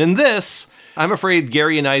 comics. And in this, I'm afraid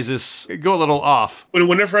Gary and Isis go a little off.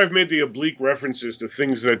 Whenever I've made the oblique references to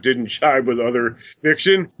things that didn't jibe with other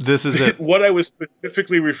fiction, this is it. What I was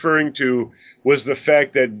specifically referring to was the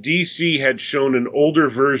fact that DC had shown an older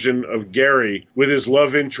version of Gary with his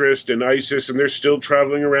love interest and Isis, and they're still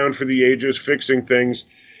traveling around for the ages fixing things.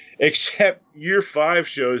 Except Year 5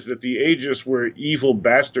 shows that the Aegis were evil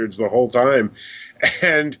bastards the whole time,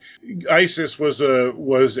 and Isis was a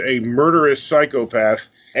murderous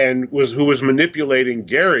psychopath and who was manipulating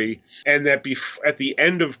Gary, and that at the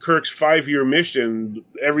end of Kirk's 5-year mission,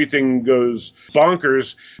 everything goes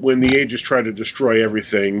bonkers when the Aegis try to destroy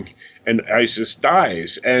everything, and Isis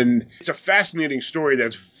dies. And it's a fascinating story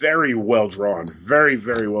that's very well drawn, very,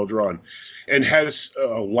 very well drawn, and has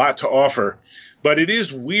a lot to offer. But it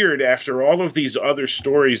is weird after all of these other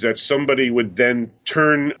stories that somebody would then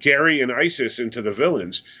turn Gary and Isis into the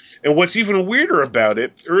villains. And what's even weirder about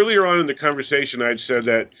it, earlier on in the conversation, I'd said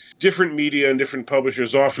that different media and different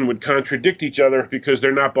publishers often would contradict each other because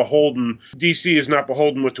they're not beholden. DC is not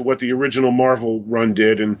beholden to what the original Marvel run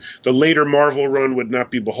did, and the later Marvel run would not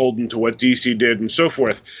be beholden to what DC did, and so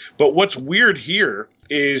forth. But what's weird here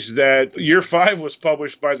is that Year 5 was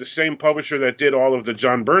published by the same publisher that did all of the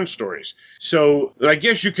John Byrne stories. So I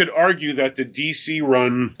guess you could argue that the DC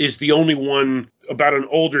run is the only one about an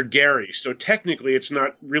older Gary. So technically it's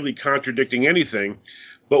not really contradicting anything.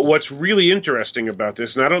 But what's really interesting about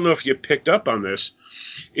this, and I don't know if you picked up on this,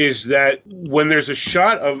 is that when there's a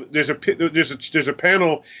shot of there's a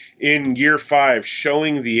panel in Year 5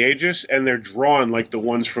 showing the Aegis, and they're drawn like the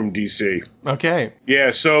ones from DC. Okay.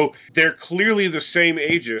 Yeah, so they're clearly the same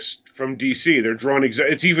Aegis from DC. They're drawn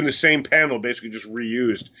it's even the same panel, basically just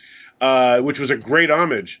reused, which was a great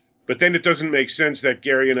homage. But then it doesn't make sense that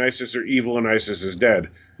Gary and Isis are evil and Isis is dead.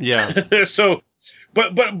 Yeah. So.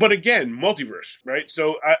 But again, multiverse, right?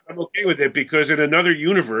 So I'm okay with it because in another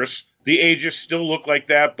universe, the Aegis still look like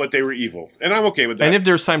that, but they were evil. And I'm okay with that. And if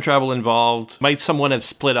there's time travel involved, might someone have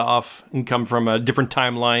split off and come from a different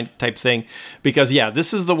timeline type thing? Because, yeah,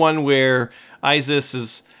 this is the one where Isis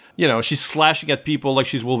is she's slashing at people like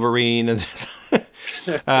she's Wolverine,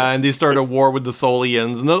 and they start a war with the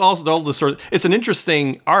Tholians, and also all this sort of. It's an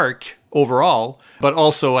interesting arc overall, but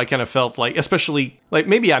also I kind of felt like, especially like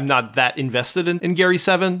maybe I'm not that invested in Gary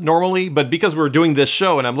Seven normally, but because we're doing this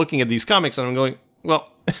show and I'm looking at these comics and I'm going,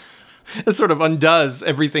 well, it sort of undoes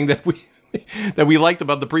everything that we liked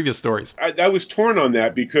about the previous stories. I was torn on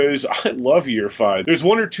that because I love Year 5. There's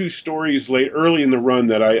one or two stories early in the run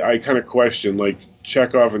that I kind of question, like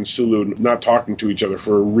Chekhov and Sulu not talking to each other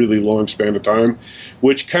for a really long span of time,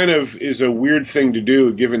 which kind of is a weird thing to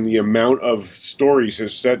do given the amount of stories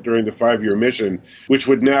is set during the 5-year mission, which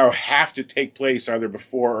would now have to take place either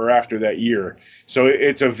before or after that year. So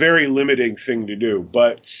it's a very limiting thing to do.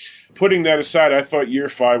 But putting that aside, I thought Year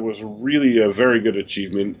 5 was really a very good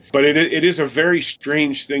achievement. But it is a very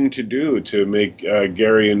strange thing to do, to make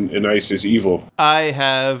Gary and Isis evil. I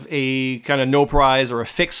have a kind of no prize or a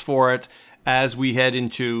fix for it as we head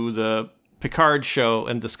into the Picard show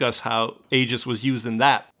and discuss how Aegis was used in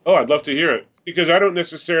that. Oh, I'd love to hear it. Because I don't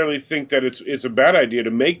necessarily think that it's a bad idea to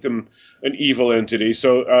make them an evil entity.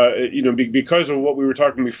 So, because of what we were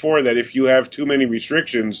talking before, that if you have too many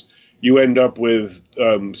restrictions, you end up with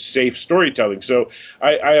safe storytelling. So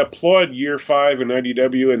I applaud Year 5 and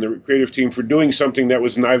IDW and the creative team for doing something that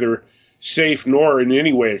was neither safe nor in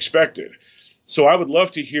any way expected. So I would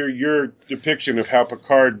love to hear your depiction of how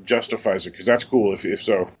Picard justifies it, because that's cool if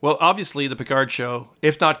so. Well, obviously the Picard show,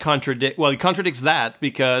 if not it contradicts that,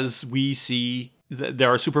 because we see there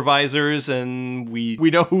are supervisors and we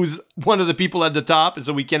know who's one of the people at the top, and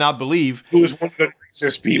so we cannot believe who is one of the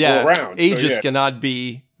nicest people around. Aegis cannot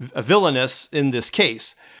be villainous in this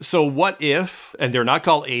case. So what if, and they're not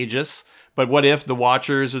called Aegis, but what if the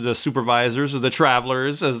Watchers or the Supervisors or the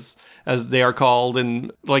Travelers, as they are called,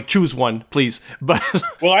 and like choose one, please. But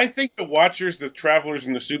well, I think the Watchers, the Travelers,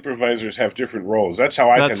 and the Supervisors have different roles. That's how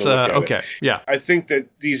I tend to look at it. Okay, yeah. I think that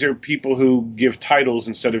these are people who give titles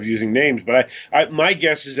instead of using names, but my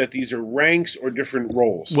guess is that these are ranks or different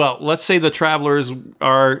roles. Well, let's say the Travelers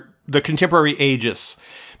are the contemporary Aegis.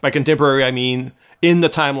 By contemporary, I mean in the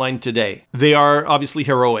timeline today. They are obviously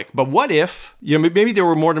heroic. But what if, maybe there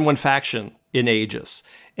were more than one faction in Aegis,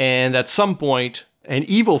 and at some point, an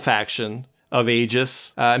evil faction of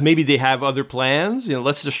Aegis, maybe they have other plans.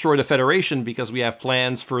 Let's destroy the Federation because we have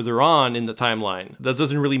plans further on in the timeline. That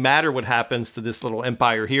doesn't really matter what happens to this little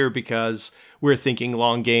empire here because we're thinking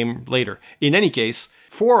long game later. In any case,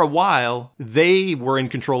 for a while, they were in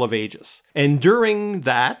control of Aegis. And during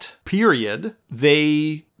that period,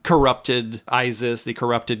 they corrupted Isis, they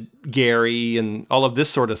corrupted Gary, and all of this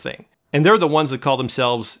sort of thing. And they're the ones that call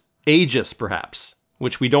themselves Aegis, perhaps,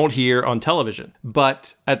 which we don't hear on television.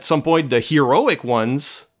 But at some point, the heroic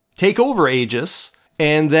ones take over Aegis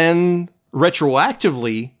and then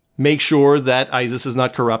retroactively make sure that Isis is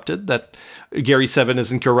not corrupted, that Gary 7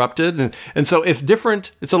 isn't corrupted. And so it's a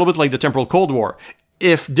little bit like the Temporal Cold War.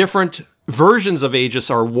 If different versions of Aegis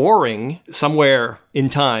are warring somewhere in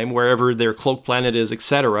time, wherever their cloak planet is,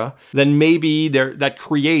 etc., then maybe that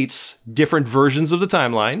creates different versions of the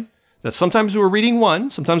timeline. That sometimes we're reading one,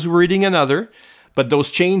 sometimes we're reading another, but those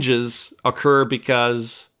changes occur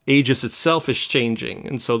because Aegis itself is changing.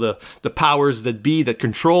 And so the powers that be that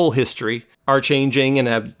control history are changing and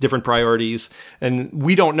have different priorities. And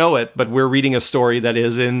we don't know it, but we're reading a story that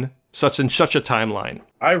is in such and such a timeline.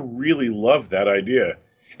 I really love that idea.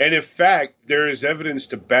 And in fact, there is evidence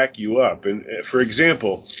to back you up. And for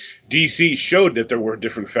example, DC showed that there were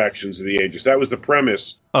different factions of the Aegis. That was the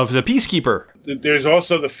premise of the Peacekeeper. There's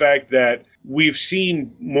also the fact that we've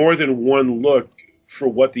seen more than one look for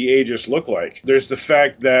what the Aegis look like. There's the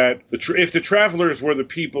fact that if the Travelers were the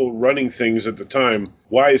people running things at the time,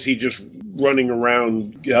 why is he just running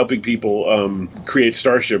around helping people create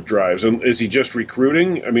starship drives? And is he just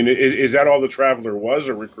recruiting? I mean, is that all the Traveler was,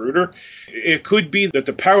 a recruiter? It could be that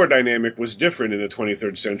the power dynamic was different in the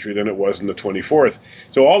 23rd century than it was in the 24th.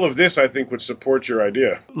 So all of this, I think, would support your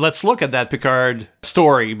idea. Let's look at that Picard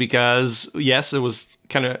story because, yes, it was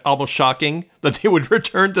kind of almost shocking that they would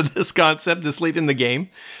return to this concept this late in the game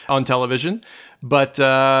on television. But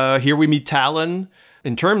here we meet Talon.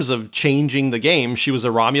 In terms of changing the game, she was a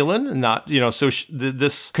Romulan, not, so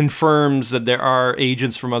this confirms that there are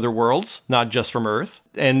agents from other worlds, not just from Earth.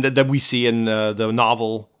 And that we see in the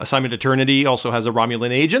novel Assignment Eternity also has a Romulan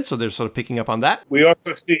agent, so they're sort of picking up on that. We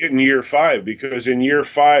also see it in Year 5, because in Year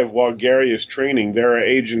 5, while Gary is training, there are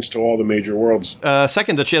agents to all the major worlds.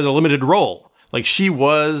 Second, that she has a limited role. Like, she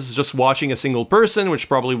was just watching a single person, which is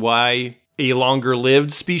probably why a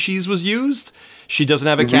longer-lived species was used. She doesn't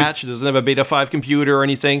have a cat. She doesn't have a Beta 5 computer or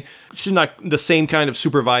anything. She's not the same kind of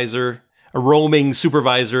supervisor roaming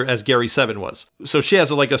supervisor as Gary Seven was. So she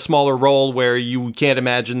has like a smaller role where you can't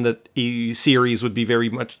imagine that a series would be very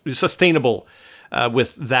much sustainable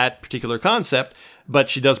with that particular concept. But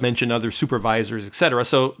she does mention other supervisors, etc.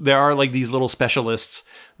 So there are like these little specialists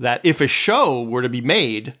that if a show were to be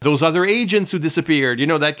made, those other agents who disappeared,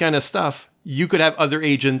 that kind of stuff, you could have other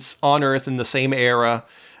agents on Earth in the same era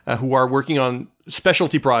who are working on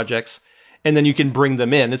specialty projects, and then you can bring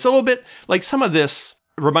them in. It's a little bit like some of this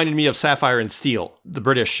reminded me of Sapphire and Steel, the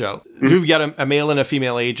British show. Mm-hmm. You've got a male and a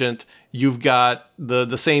female agent. You've got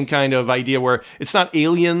the same kind of idea where it's not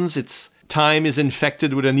aliens, it's time is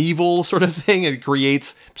infected with an evil sort of thing. It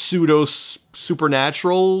creates pseudo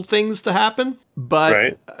supernatural things to happen,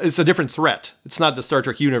 but It's a different threat. It's not the Star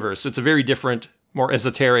Trek universe. It's a very different, more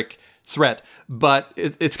esoteric threat, but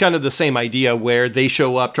it's kind of the same idea where they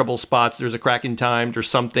show up, trouble spots, there's a crack in time, there's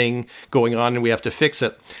something going on and we have to fix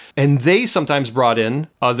it. And they sometimes brought in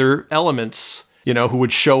other elements, who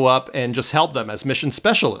would show up and just help them as mission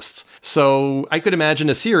specialists. So I could imagine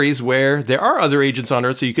a series where there are other agents on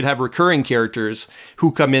Earth, so you could have recurring characters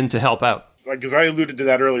who come in to help out. Because I alluded to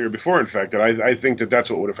that earlier before, in fact, that I think that's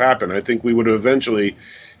what would have happened. I think we would have eventually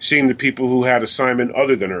seen the people who had assignment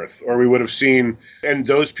other than Earth, or we would have seen, and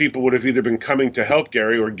those people would have either been coming to help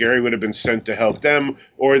Gary, or Gary would have been sent to help them,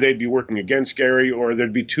 or they'd be working against Gary, or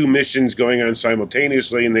there'd be two missions going on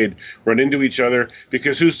simultaneously and they'd run into each other,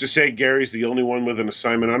 because who's to say Gary's the only one with an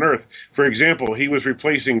assignment on Earth? For example, he was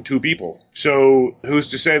replacing two people, so who's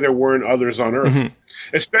to say there weren't others on Earth? Mm-hmm.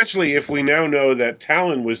 Especially if we now know that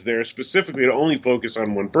Talon was there specifically to only focus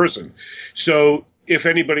on one person. So if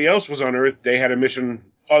anybody else was on Earth, they had a mission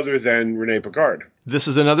other than Rene Picard. This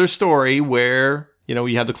is another story where,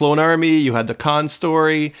 you had the clone army, you had the Khan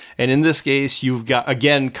story, and in this case, you've got,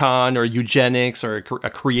 again, Khan or eugenics or a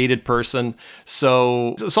created person.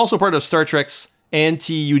 So it's also part of Star Trek's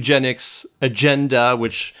anti-eugenics agenda,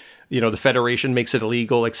 which the Federation makes it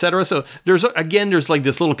illegal, etc. So there's like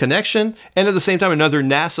this little connection, and at the same time another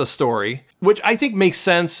NASA story, which I think makes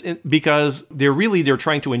sense because they're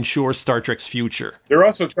trying to ensure Star Trek's future. They're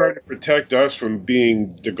also trying to protect us from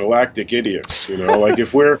being the galactic idiots. Like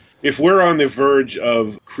if we're on the verge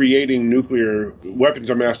of creating nuclear weapons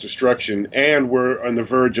of mass destruction and we're on the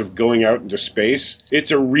verge of going out into space, it's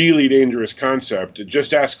a really dangerous concept.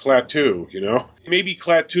 Just ask Klaatu, Maybe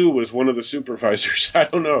Klaatu was one of the supervisors. I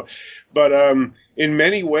don't know. But in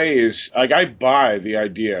many ways, I buy the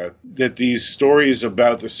idea that these stories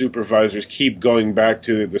about the supervisors keep going back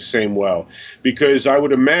to the same well, because I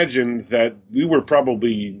would imagine that we were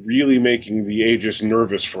probably really making the Aegis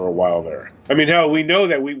nervous for a while there. I mean, hell, we know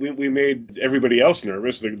that we made everybody else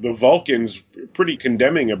nervous. The Vulcans pretty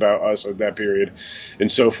condemning about us at that period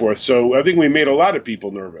and so forth. So I think we made a lot of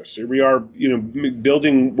people nervous. Here we are,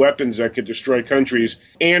 building weapons that could destroy countries,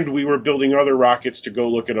 and we were building other rockets to go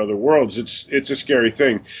look at other worlds. It's a scary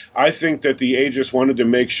thing. I think that the Aegis wanted to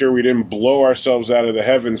make sure we didn't blow ourselves out of the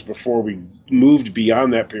heavens before we moved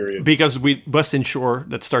beyond that period. Because we must ensure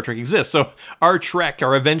that Star Trek exists. So our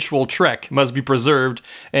eventual Trek must be preserved,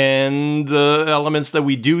 and the elements that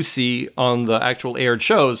we do see on the actual aired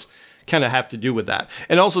shows kind of have to do with that.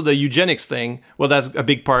 And also the eugenics thing, well, that's a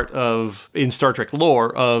big part of, in Star Trek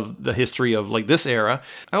lore, of the history of like this era.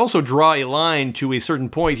 I also draw a line to a certain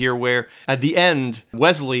point here where at the end,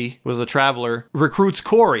 Wesley, was a traveler, recruits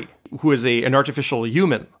Corey, who is an artificial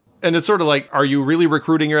human. And it's sort of like, are you really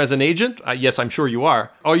recruiting her as an agent? Yes, I'm sure you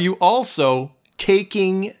are. Are you also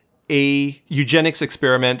taking a eugenics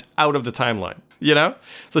experiment out of the timeline?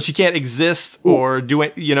 So she can't exist or do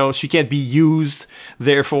it, she can't be used,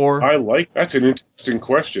 therefore. That's an interesting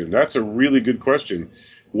question. That's a really good question.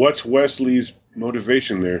 What's Wesley's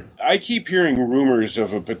motivation there? I keep hearing rumors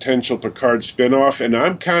of a potential Picard spinoff, and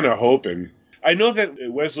I'm kind of hoping. I know that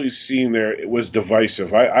Wesley's scene there was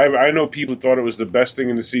divisive. I know people thought it was the best thing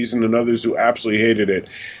in the season and others who absolutely hated it.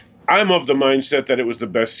 I'm of the mindset that it was the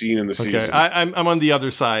best scene in the season. I'm on the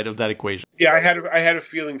other side of that equation. Yeah, I had a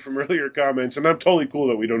feeling from earlier comments, and I'm totally cool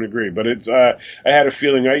that we don't agree, but I had a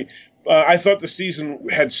feeling. I thought the season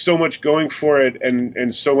had so much going for it,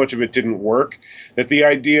 and so much of it didn't work, that the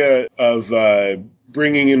idea of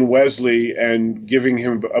bringing in Wesley and giving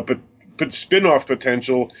him a spin-off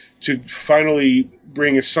potential to finally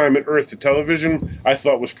bring Assignment Earth to television, I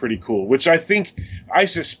thought was pretty cool, which I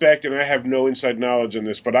suspect, and I have no inside knowledge on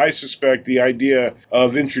this, but I suspect the idea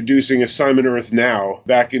of introducing Assignment Earth now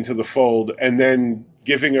back into the fold and then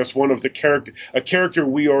giving us a character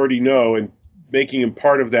we already know and making him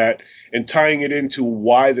part of that and tying it into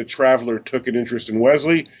why the Traveler took an interest in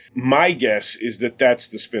Wesley, my guess is that that's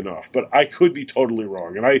the spinoff, but I could be totally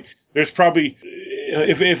wrong. And there's probably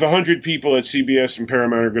if 100 people at CBS and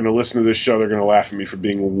Paramount are going to listen to this show, they're going to laugh at me for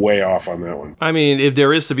being way off on that one. I mean, if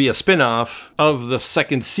there is to be a spin-off of the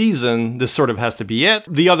second season, this sort of has to be it.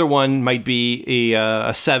 The other one might be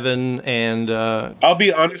a 7 and... I'll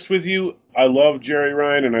be honest with you. I love Jerry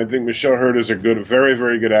Ryan, and I think Michelle Hurd is a very,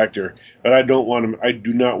 very good actor. But I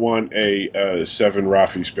do not want a 7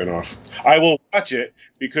 Rafi spinoff. I will watch it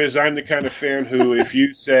because I'm the kind of fan who, if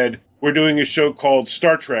you said we're doing a show called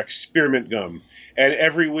Star Trek Spearmint Gum, and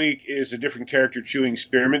every week is a different character chewing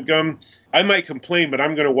spearmint gum, I might complain, but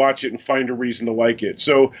I'm going to watch it and find a reason to like it.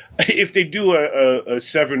 So if they do a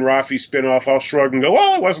 7 Rafi spinoff, I'll shrug and go,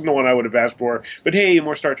 well, it wasn't the one I would have asked for, but hey,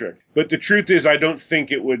 more Star Trek. But the truth is, I don't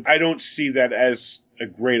see that as a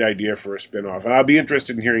great idea for a spinoff. And I'll be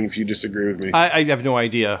interested in hearing if you disagree with me. I have no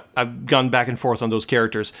idea. I've gone back and forth on those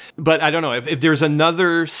characters. But I don't know. If there's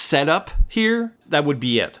another setup here, that would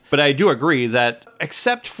be it. But I do agree that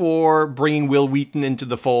except for bringing Will Wheaton into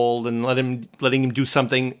the fold and letting him do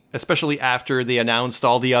something, especially after they announced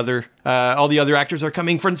all the other actors are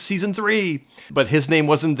coming from season 3, but his name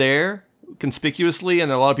wasn't there conspicuously,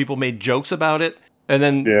 and a lot of people made jokes about it. And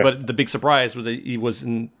then, But the big surprise was that he was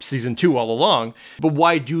in season 2 all along. But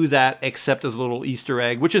why do that except as a little Easter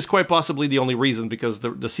egg, which is quite possibly the only reason, because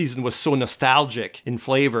the season was so nostalgic in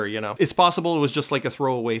flavor, you know. It's possible it was just like a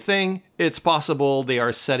throwaway thing. It's possible they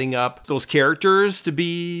are setting up those characters to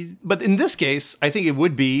be... But in this case, I think it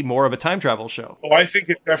would be more of a time travel show. Oh, I think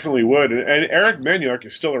it definitely would. And Eric Menyuk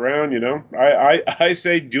is still around, you know. I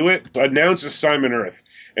say do it. Announce Assignment Earth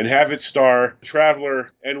and have it star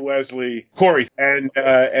Traveler and Wesley, Corey, and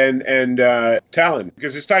Talon,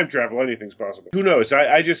 because it's time travel. Anything's possible. Who knows?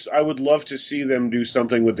 I would love to see them do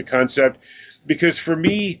something with the concept, because for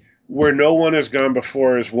me, Where No One Has Gone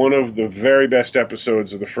Before is one of the very best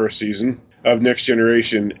episodes of the first season of Next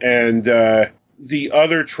Generation, and the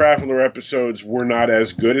other Traveler episodes were not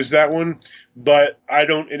as good as that one, but I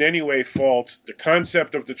don't in any way fault the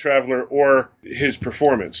concept of the Traveler or his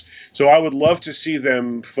performance. So I would love to see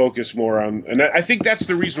them focus more on, and I think that's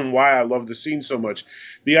the reason why I love the scene so much.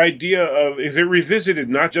 The idea of, is it revisited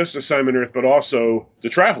not just Assignment Earth, but also the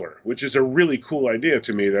Traveler, which is a really cool idea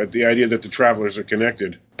to me, that the idea that the Travelers are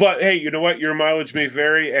connected. But hey, you know what? Your mileage may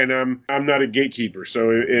vary, and I'm not a gatekeeper. So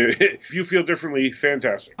if you feel differently,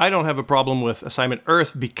 fantastic. I don't have a problem with Assignment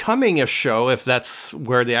Earth becoming a show if that's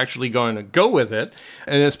where they're actually going to go with it,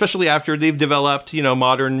 and especially after they've developed, you know,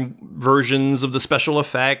 modern versions of the special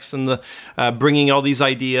effects and the bringing all these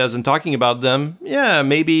ideas and talking about them. Yeah,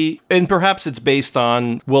 maybe, and perhaps it's based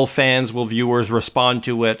on will viewers respond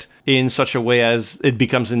to it in such a way as it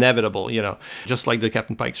becomes inevitable, you know, just like the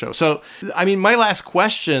Captain Pike show. So, I mean, my last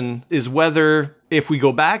question is whether, if we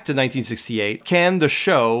go back to 1968,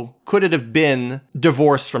 could it have been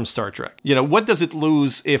divorced from Star Trek? You know, what does it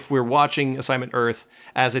lose if we're watching Assignment Earth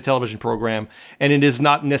as a television program and it is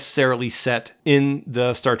not necessarily set in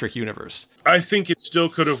the Star Trek universe? I think it still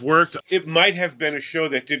could have worked. It might have been a show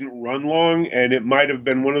that didn't run long, and it might have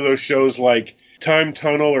been one of those shows like Time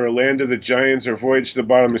Tunnel or Land of the Giants or Voyage to the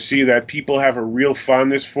Bottom of the Sea that people have a real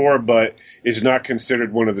fondness for, but is not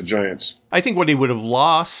considered one of the giants. I think what they would have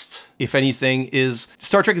lost, if anything, is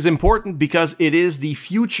Star Trek is important because it is the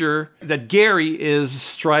future that Gary is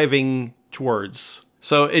striving towards.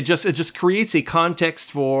 So it just creates a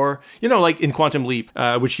context for, you know, like in Quantum Leap,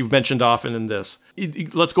 which you've mentioned often in this.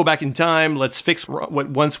 Let's go back in time. Let's fix what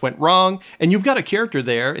once went wrong. And you've got a character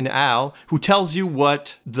there in Al who tells you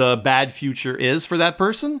what the bad future is for that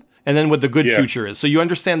person and then what the good future is. So you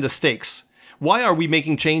understand the stakes. Why are we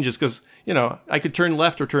making changes? Because, you know, I could turn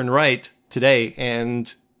left or turn right today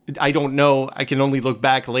and I don't know. I can only look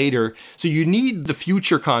back later. So you need the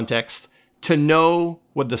future context to know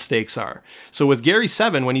what the stakes are. So with Gary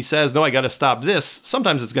 7, when he says, no, I got to stop this,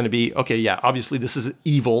 sometimes it's going to be, okay, yeah, obviously this is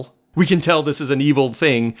evil. We can tell this is an evil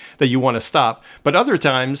thing that you want to stop. But other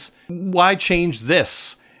times, why change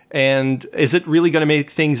this? And is it really going to make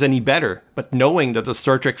things any better? But knowing that the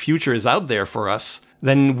Star Trek future is out there for us,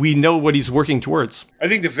 then we know what he's working towards. I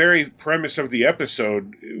think the very premise of the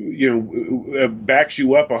episode, you know, backs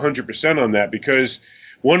you up 100% on that, because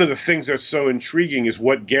one of the things that's so intriguing is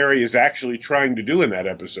what Gary is actually trying to do in that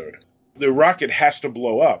episode. The rocket has to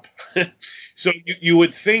blow up. So you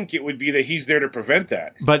would think it would be that he's there to prevent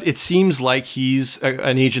that. But it seems like he's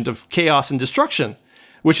an agent of chaos and destruction,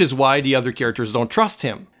 which is why the other characters don't trust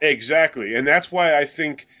him. Exactly. And that's why I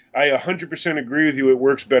think I 100% agree with you. It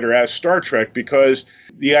works better as Star Trek, because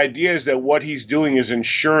the idea is that what he's doing is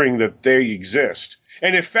ensuring that they exist.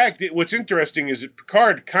 And in fact, what's interesting is that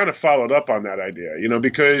Picard kind of followed up on that idea,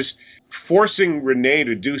 because forcing Renee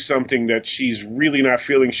to do something that she's really not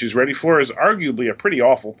feeling she's ready for is arguably a pretty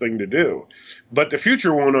awful thing to do. But the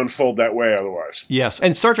future won't unfold that way otherwise. Yes,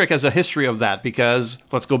 and Star Trek has a history of that because,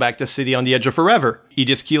 let's go back to City on the Edge of Forever.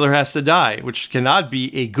 Edith Keeler has to die, which cannot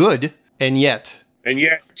be a good, and yet,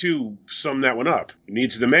 to sum that one up, the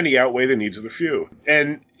needs of the many outweigh the needs of the few.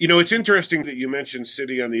 And, it's interesting that you mentioned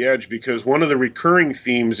City on the Edge because one of the recurring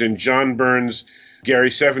themes in John Byrne's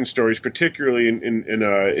Gary Seven stories, particularly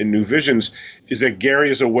in New Visions, is that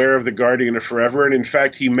Gary is aware of the Guardian of Forever, and in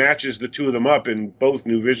fact, he matches the two of them up in both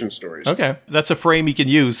New Vision stories. Okay, that's a frame he can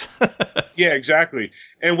use. Yeah, exactly.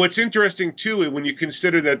 And what's interesting, too, when you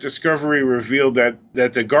consider that Discovery revealed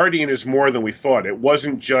that the Guardian is more than we thought. It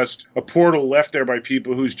wasn't just a portal left there by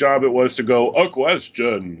people whose job it was to go, a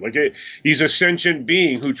question. He's a sentient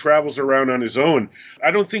being who travels around on his own.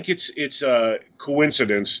 I don't think it's a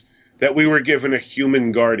coincidence that we were given a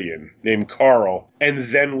human guardian named Carl, and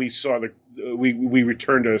then we saw we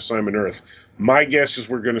returned to Assignment Earth. My guess is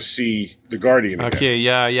we're going to see the Guardian again. Okay,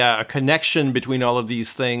 yeah, a connection between all of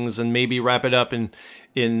these things, and maybe wrap it up in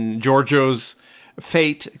Giorgio's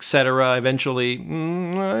fate, etc. Eventually,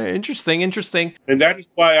 interesting. And that is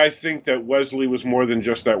why I think that Wesley was more than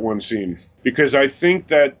just that one scene, because I think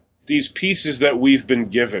that these pieces that we've been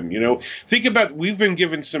given, think about, we've been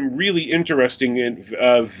given some really interesting and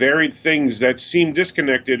varied things that seem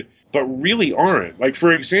disconnected, but really aren't. Like,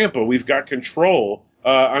 for example, we've got control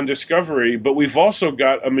on Discovery, but we've also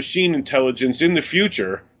got a machine intelligence in the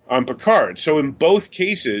future on Picard. So in both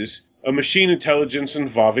cases, a machine intelligence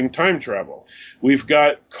involving time travel. We've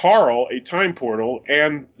got Carl, a time portal,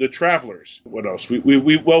 and the Travelers. What else?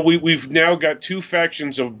 We've now got two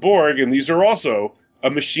factions of Borg, and these are also a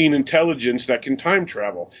machine intelligence that can time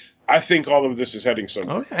travel. I think all of this is heading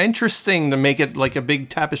somewhere. Okay, interesting to make it like a big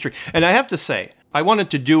tapestry. And I have to say, I wanted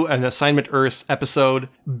to do an Assignment Earth episode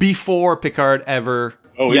before Picard ever.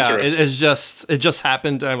 Oh, yeah, interesting. it just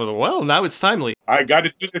happened. I was like, well, now it's timely. I got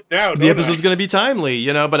to do this now. The episode's going to be timely,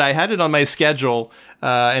 but I had it on my schedule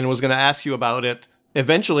and was going to ask you about it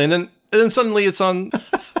eventually, and then suddenly it's on.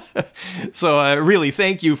 So I really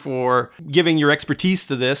thank you for giving your expertise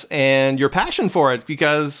to this and your passion for it,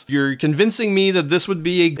 because you're convincing me that this would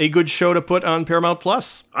be a good show to put on Paramount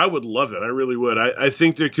Plus. I would love it. I really would. I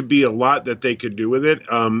think there could be a lot that they could do with it.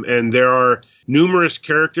 And there are numerous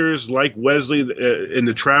characters like Wesley in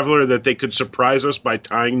The Traveler that they could surprise us by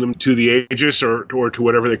tying them to the Aegis or to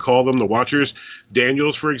whatever they call them, the Watchers.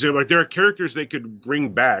 Daniels, for example. Like, there are characters they could bring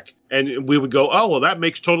back, and we would go, oh, well, that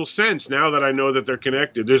makes total sense now that I know that they're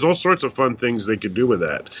connected. There's all sorts of fun things they could do with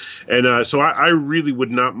that. And so I really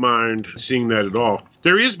would not mind seeing that at all.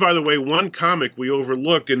 There is, by the way, one comic we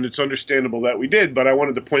overlooked, and it's understandable that we did, but I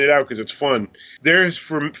wanted to point it out because it's fun. There's,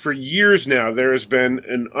 for years now, there has been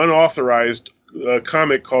an unauthorized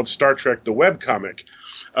comic called Star Trek the Webcomic.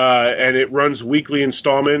 And it runs weekly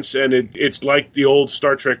installments, and it's like the old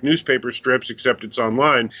Star Trek newspaper strips, except it's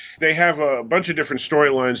online. They have a bunch of different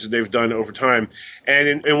storylines that they've done over time.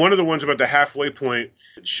 And in one of the ones about the halfway point,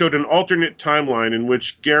 it showed an alternate timeline in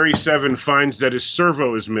which Gary Seven finds that his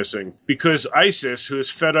servo is missing because Isis, who is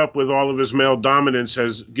fed up with all of his male dominance,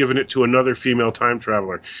 has given it to another female time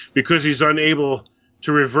traveler. Because he's unable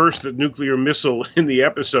to reverse the nuclear missile in the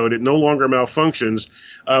episode, it no longer malfunctions,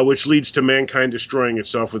 which leads to mankind destroying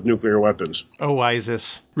itself with nuclear weapons. Oh,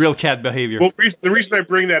 Isis. Real cat behavior. Well, the reason I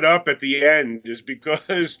bring that up at the end is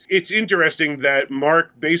because it's interesting that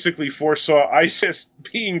Mark basically foresaw Isis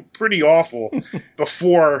being pretty awful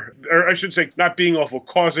before, or I should say, not being awful,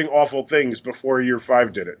 causing awful things before Year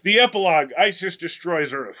 5 did it. The epilogue, Isis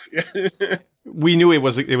destroys Earth. We knew it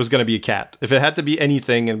was going to be a cat. If it had to be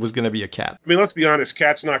anything, it was going to be a cat. I mean, let's be honest,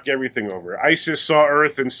 cats knock everything over. Isis saw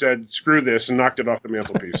Earth and said, screw this, and knocked it off the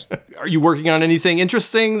mantelpiece. Are you working on anything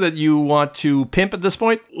interesting that you want to pimp at this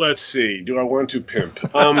point? Let's see. Do I want to pimp?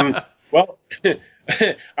 Well,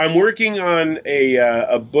 I'm working on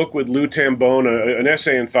a book with Lou Tambone, an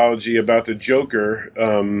essay anthology about the Joker.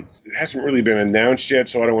 It hasn't really been announced yet,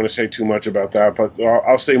 so I don't want to say too much about that, but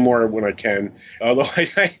I'll say more when I can. Although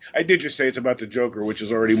I did just say it's about the Joker, which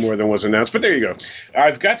is already more than was announced, but there you go.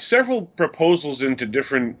 I've got several proposals into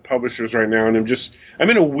different publishers right now, and I'm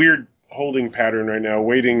in a weird holding pattern right now,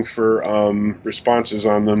 waiting for responses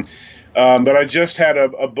on them. But I just had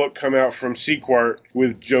a book come out from Sequart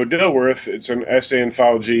with Joe Dilworth. It's an essay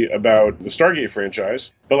anthology about the Stargate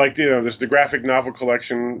franchise. But there's the graphic novel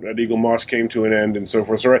collection at Eagle Moss came to an end and so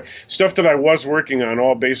forth. So stuff that I was working on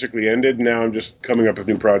all basically ended. Now I'm just coming up with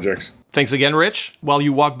new projects. Thanks again, Rich. While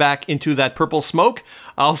you walk back into that purple smoke,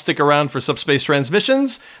 I'll stick around for Subspace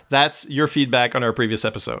Transmissions. That's your feedback on our previous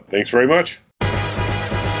episode. Thanks very much.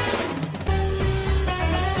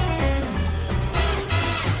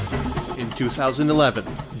 In 2011,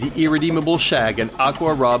 the irredeemable Shag and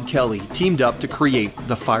Aqua Rob Kelly teamed up to create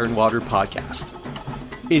the Fire and Water podcast.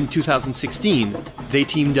 In 2016, they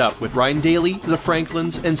teamed up with Ryan Daly, the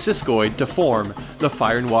Franklins, and Siskoid to form the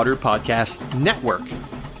Fire and Water Podcast Network.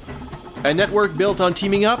 A network built on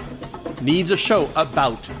teaming up needs a show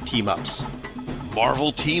about team-ups.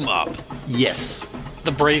 Marvel Team Up. Yes.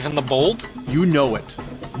 The Brave and the Bold? You know it.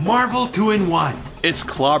 Marvel 2-in-1. It's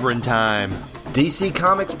clobbering time. DC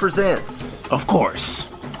Comics presents. Of course.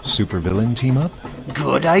 Supervillain Team Up?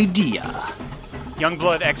 Good idea.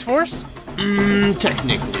 Youngblood X-Force?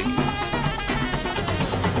 Technically.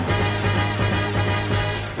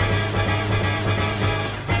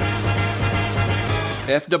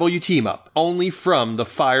 FW Team Up, only from the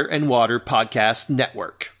Fire and Water Podcast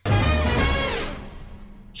Network.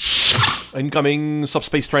 Incoming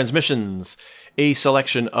Subspace Transmissions, a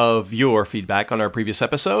selection of your feedback on our previous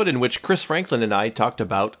episode in which Chris Franklin and I talked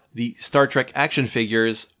about the Star Trek action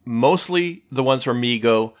figures, mostly the ones from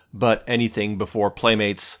Mego, but anything before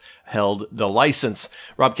Playmates held the license.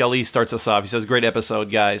 Rob Kelly starts us off. He says, great episode,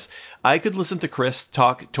 guys. I could listen to Chris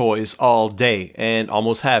talk toys all day, and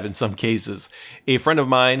almost have in some cases. A friend of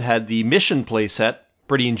mine had the Mission playset,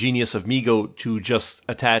 pretty ingenious of Mego to just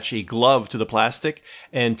attach a glove to the plastic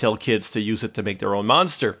and tell kids to use it to make their own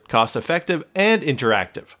monster. Cost effective and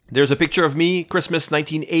interactive. There's a picture of me, Christmas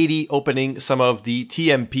 1980, opening some of the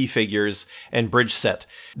TMP figures and bridge set.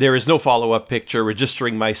 There is no follow-up picture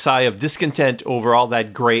registering my sigh of discontent over all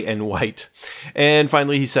that gray and white. And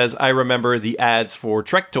finally, he says, I remember the ads for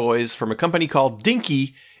Trek toys from a company called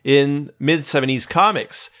Dinky in mid-70s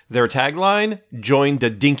comics. Their tagline, join the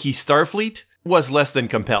Dinky Starfleet, was less than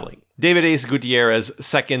compelling. David Ace Gutierrez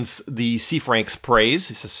seconds the C. Franks praise.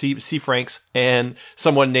 He says C. Franks and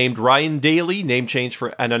someone named Ryan Daly, name change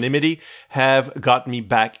for anonymity, have got me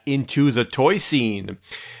back into the toy scene.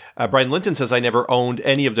 Brian Linton says, I never owned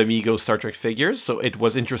any of the Mego Star Trek figures, so it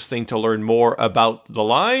was interesting to learn more about the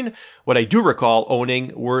line. What I do recall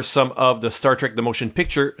owning were some of the Star Trek The Motion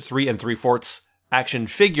Picture 3 3/4 action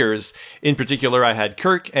figures. In particular, I had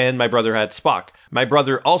Kirk and my brother had Spock. My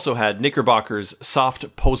brother also had Knickerbocker's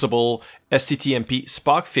soft, posable STTMP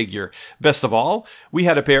Spock figure. Best of all, we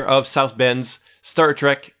had a pair of South Bend's Star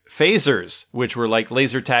Trek phasers, which were like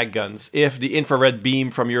laser tag guns. If the infrared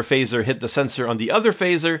beam from your phaser hit the sensor on the other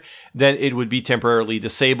phaser, then it would be temporarily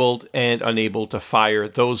disabled and unable to fire.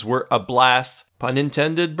 Those were a blast. Pun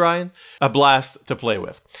intended, Brian? A blast to play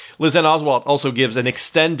with. Lizanne Oswald also gives an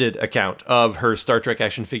extended account of her Star Trek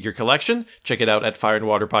action figure collection. Check it out at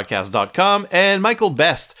fireandwaterpodcast.com. And Michael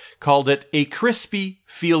Best called it a crispy,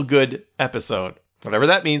 feel-good episode. Whatever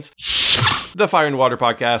that means. The Fire and Water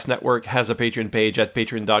Podcast Network has a Patreon page at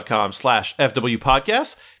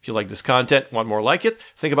patreon.com/FWPodcast. If you like this content, want more like it,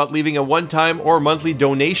 think about leaving a one-time or monthly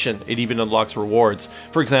donation. It even unlocks rewards.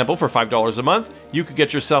 For example, for $5 a month, you could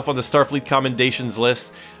get yourself on the Starfleet commendations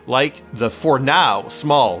list, like the, for now,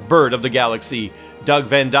 small bird of the galaxy, Doug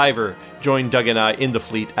Van Diver. Join Doug and I in the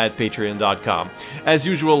fleet at patreon.com. As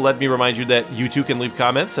usual, let me remind you that you too can leave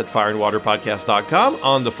comments at fireandwaterpodcast.com,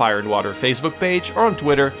 on the Fire and Water Facebook page, or on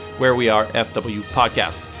Twitter, where we are FW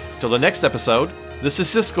Podcasts. Till the next episode, this is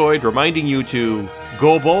Siskoid reminding you to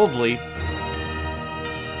go boldly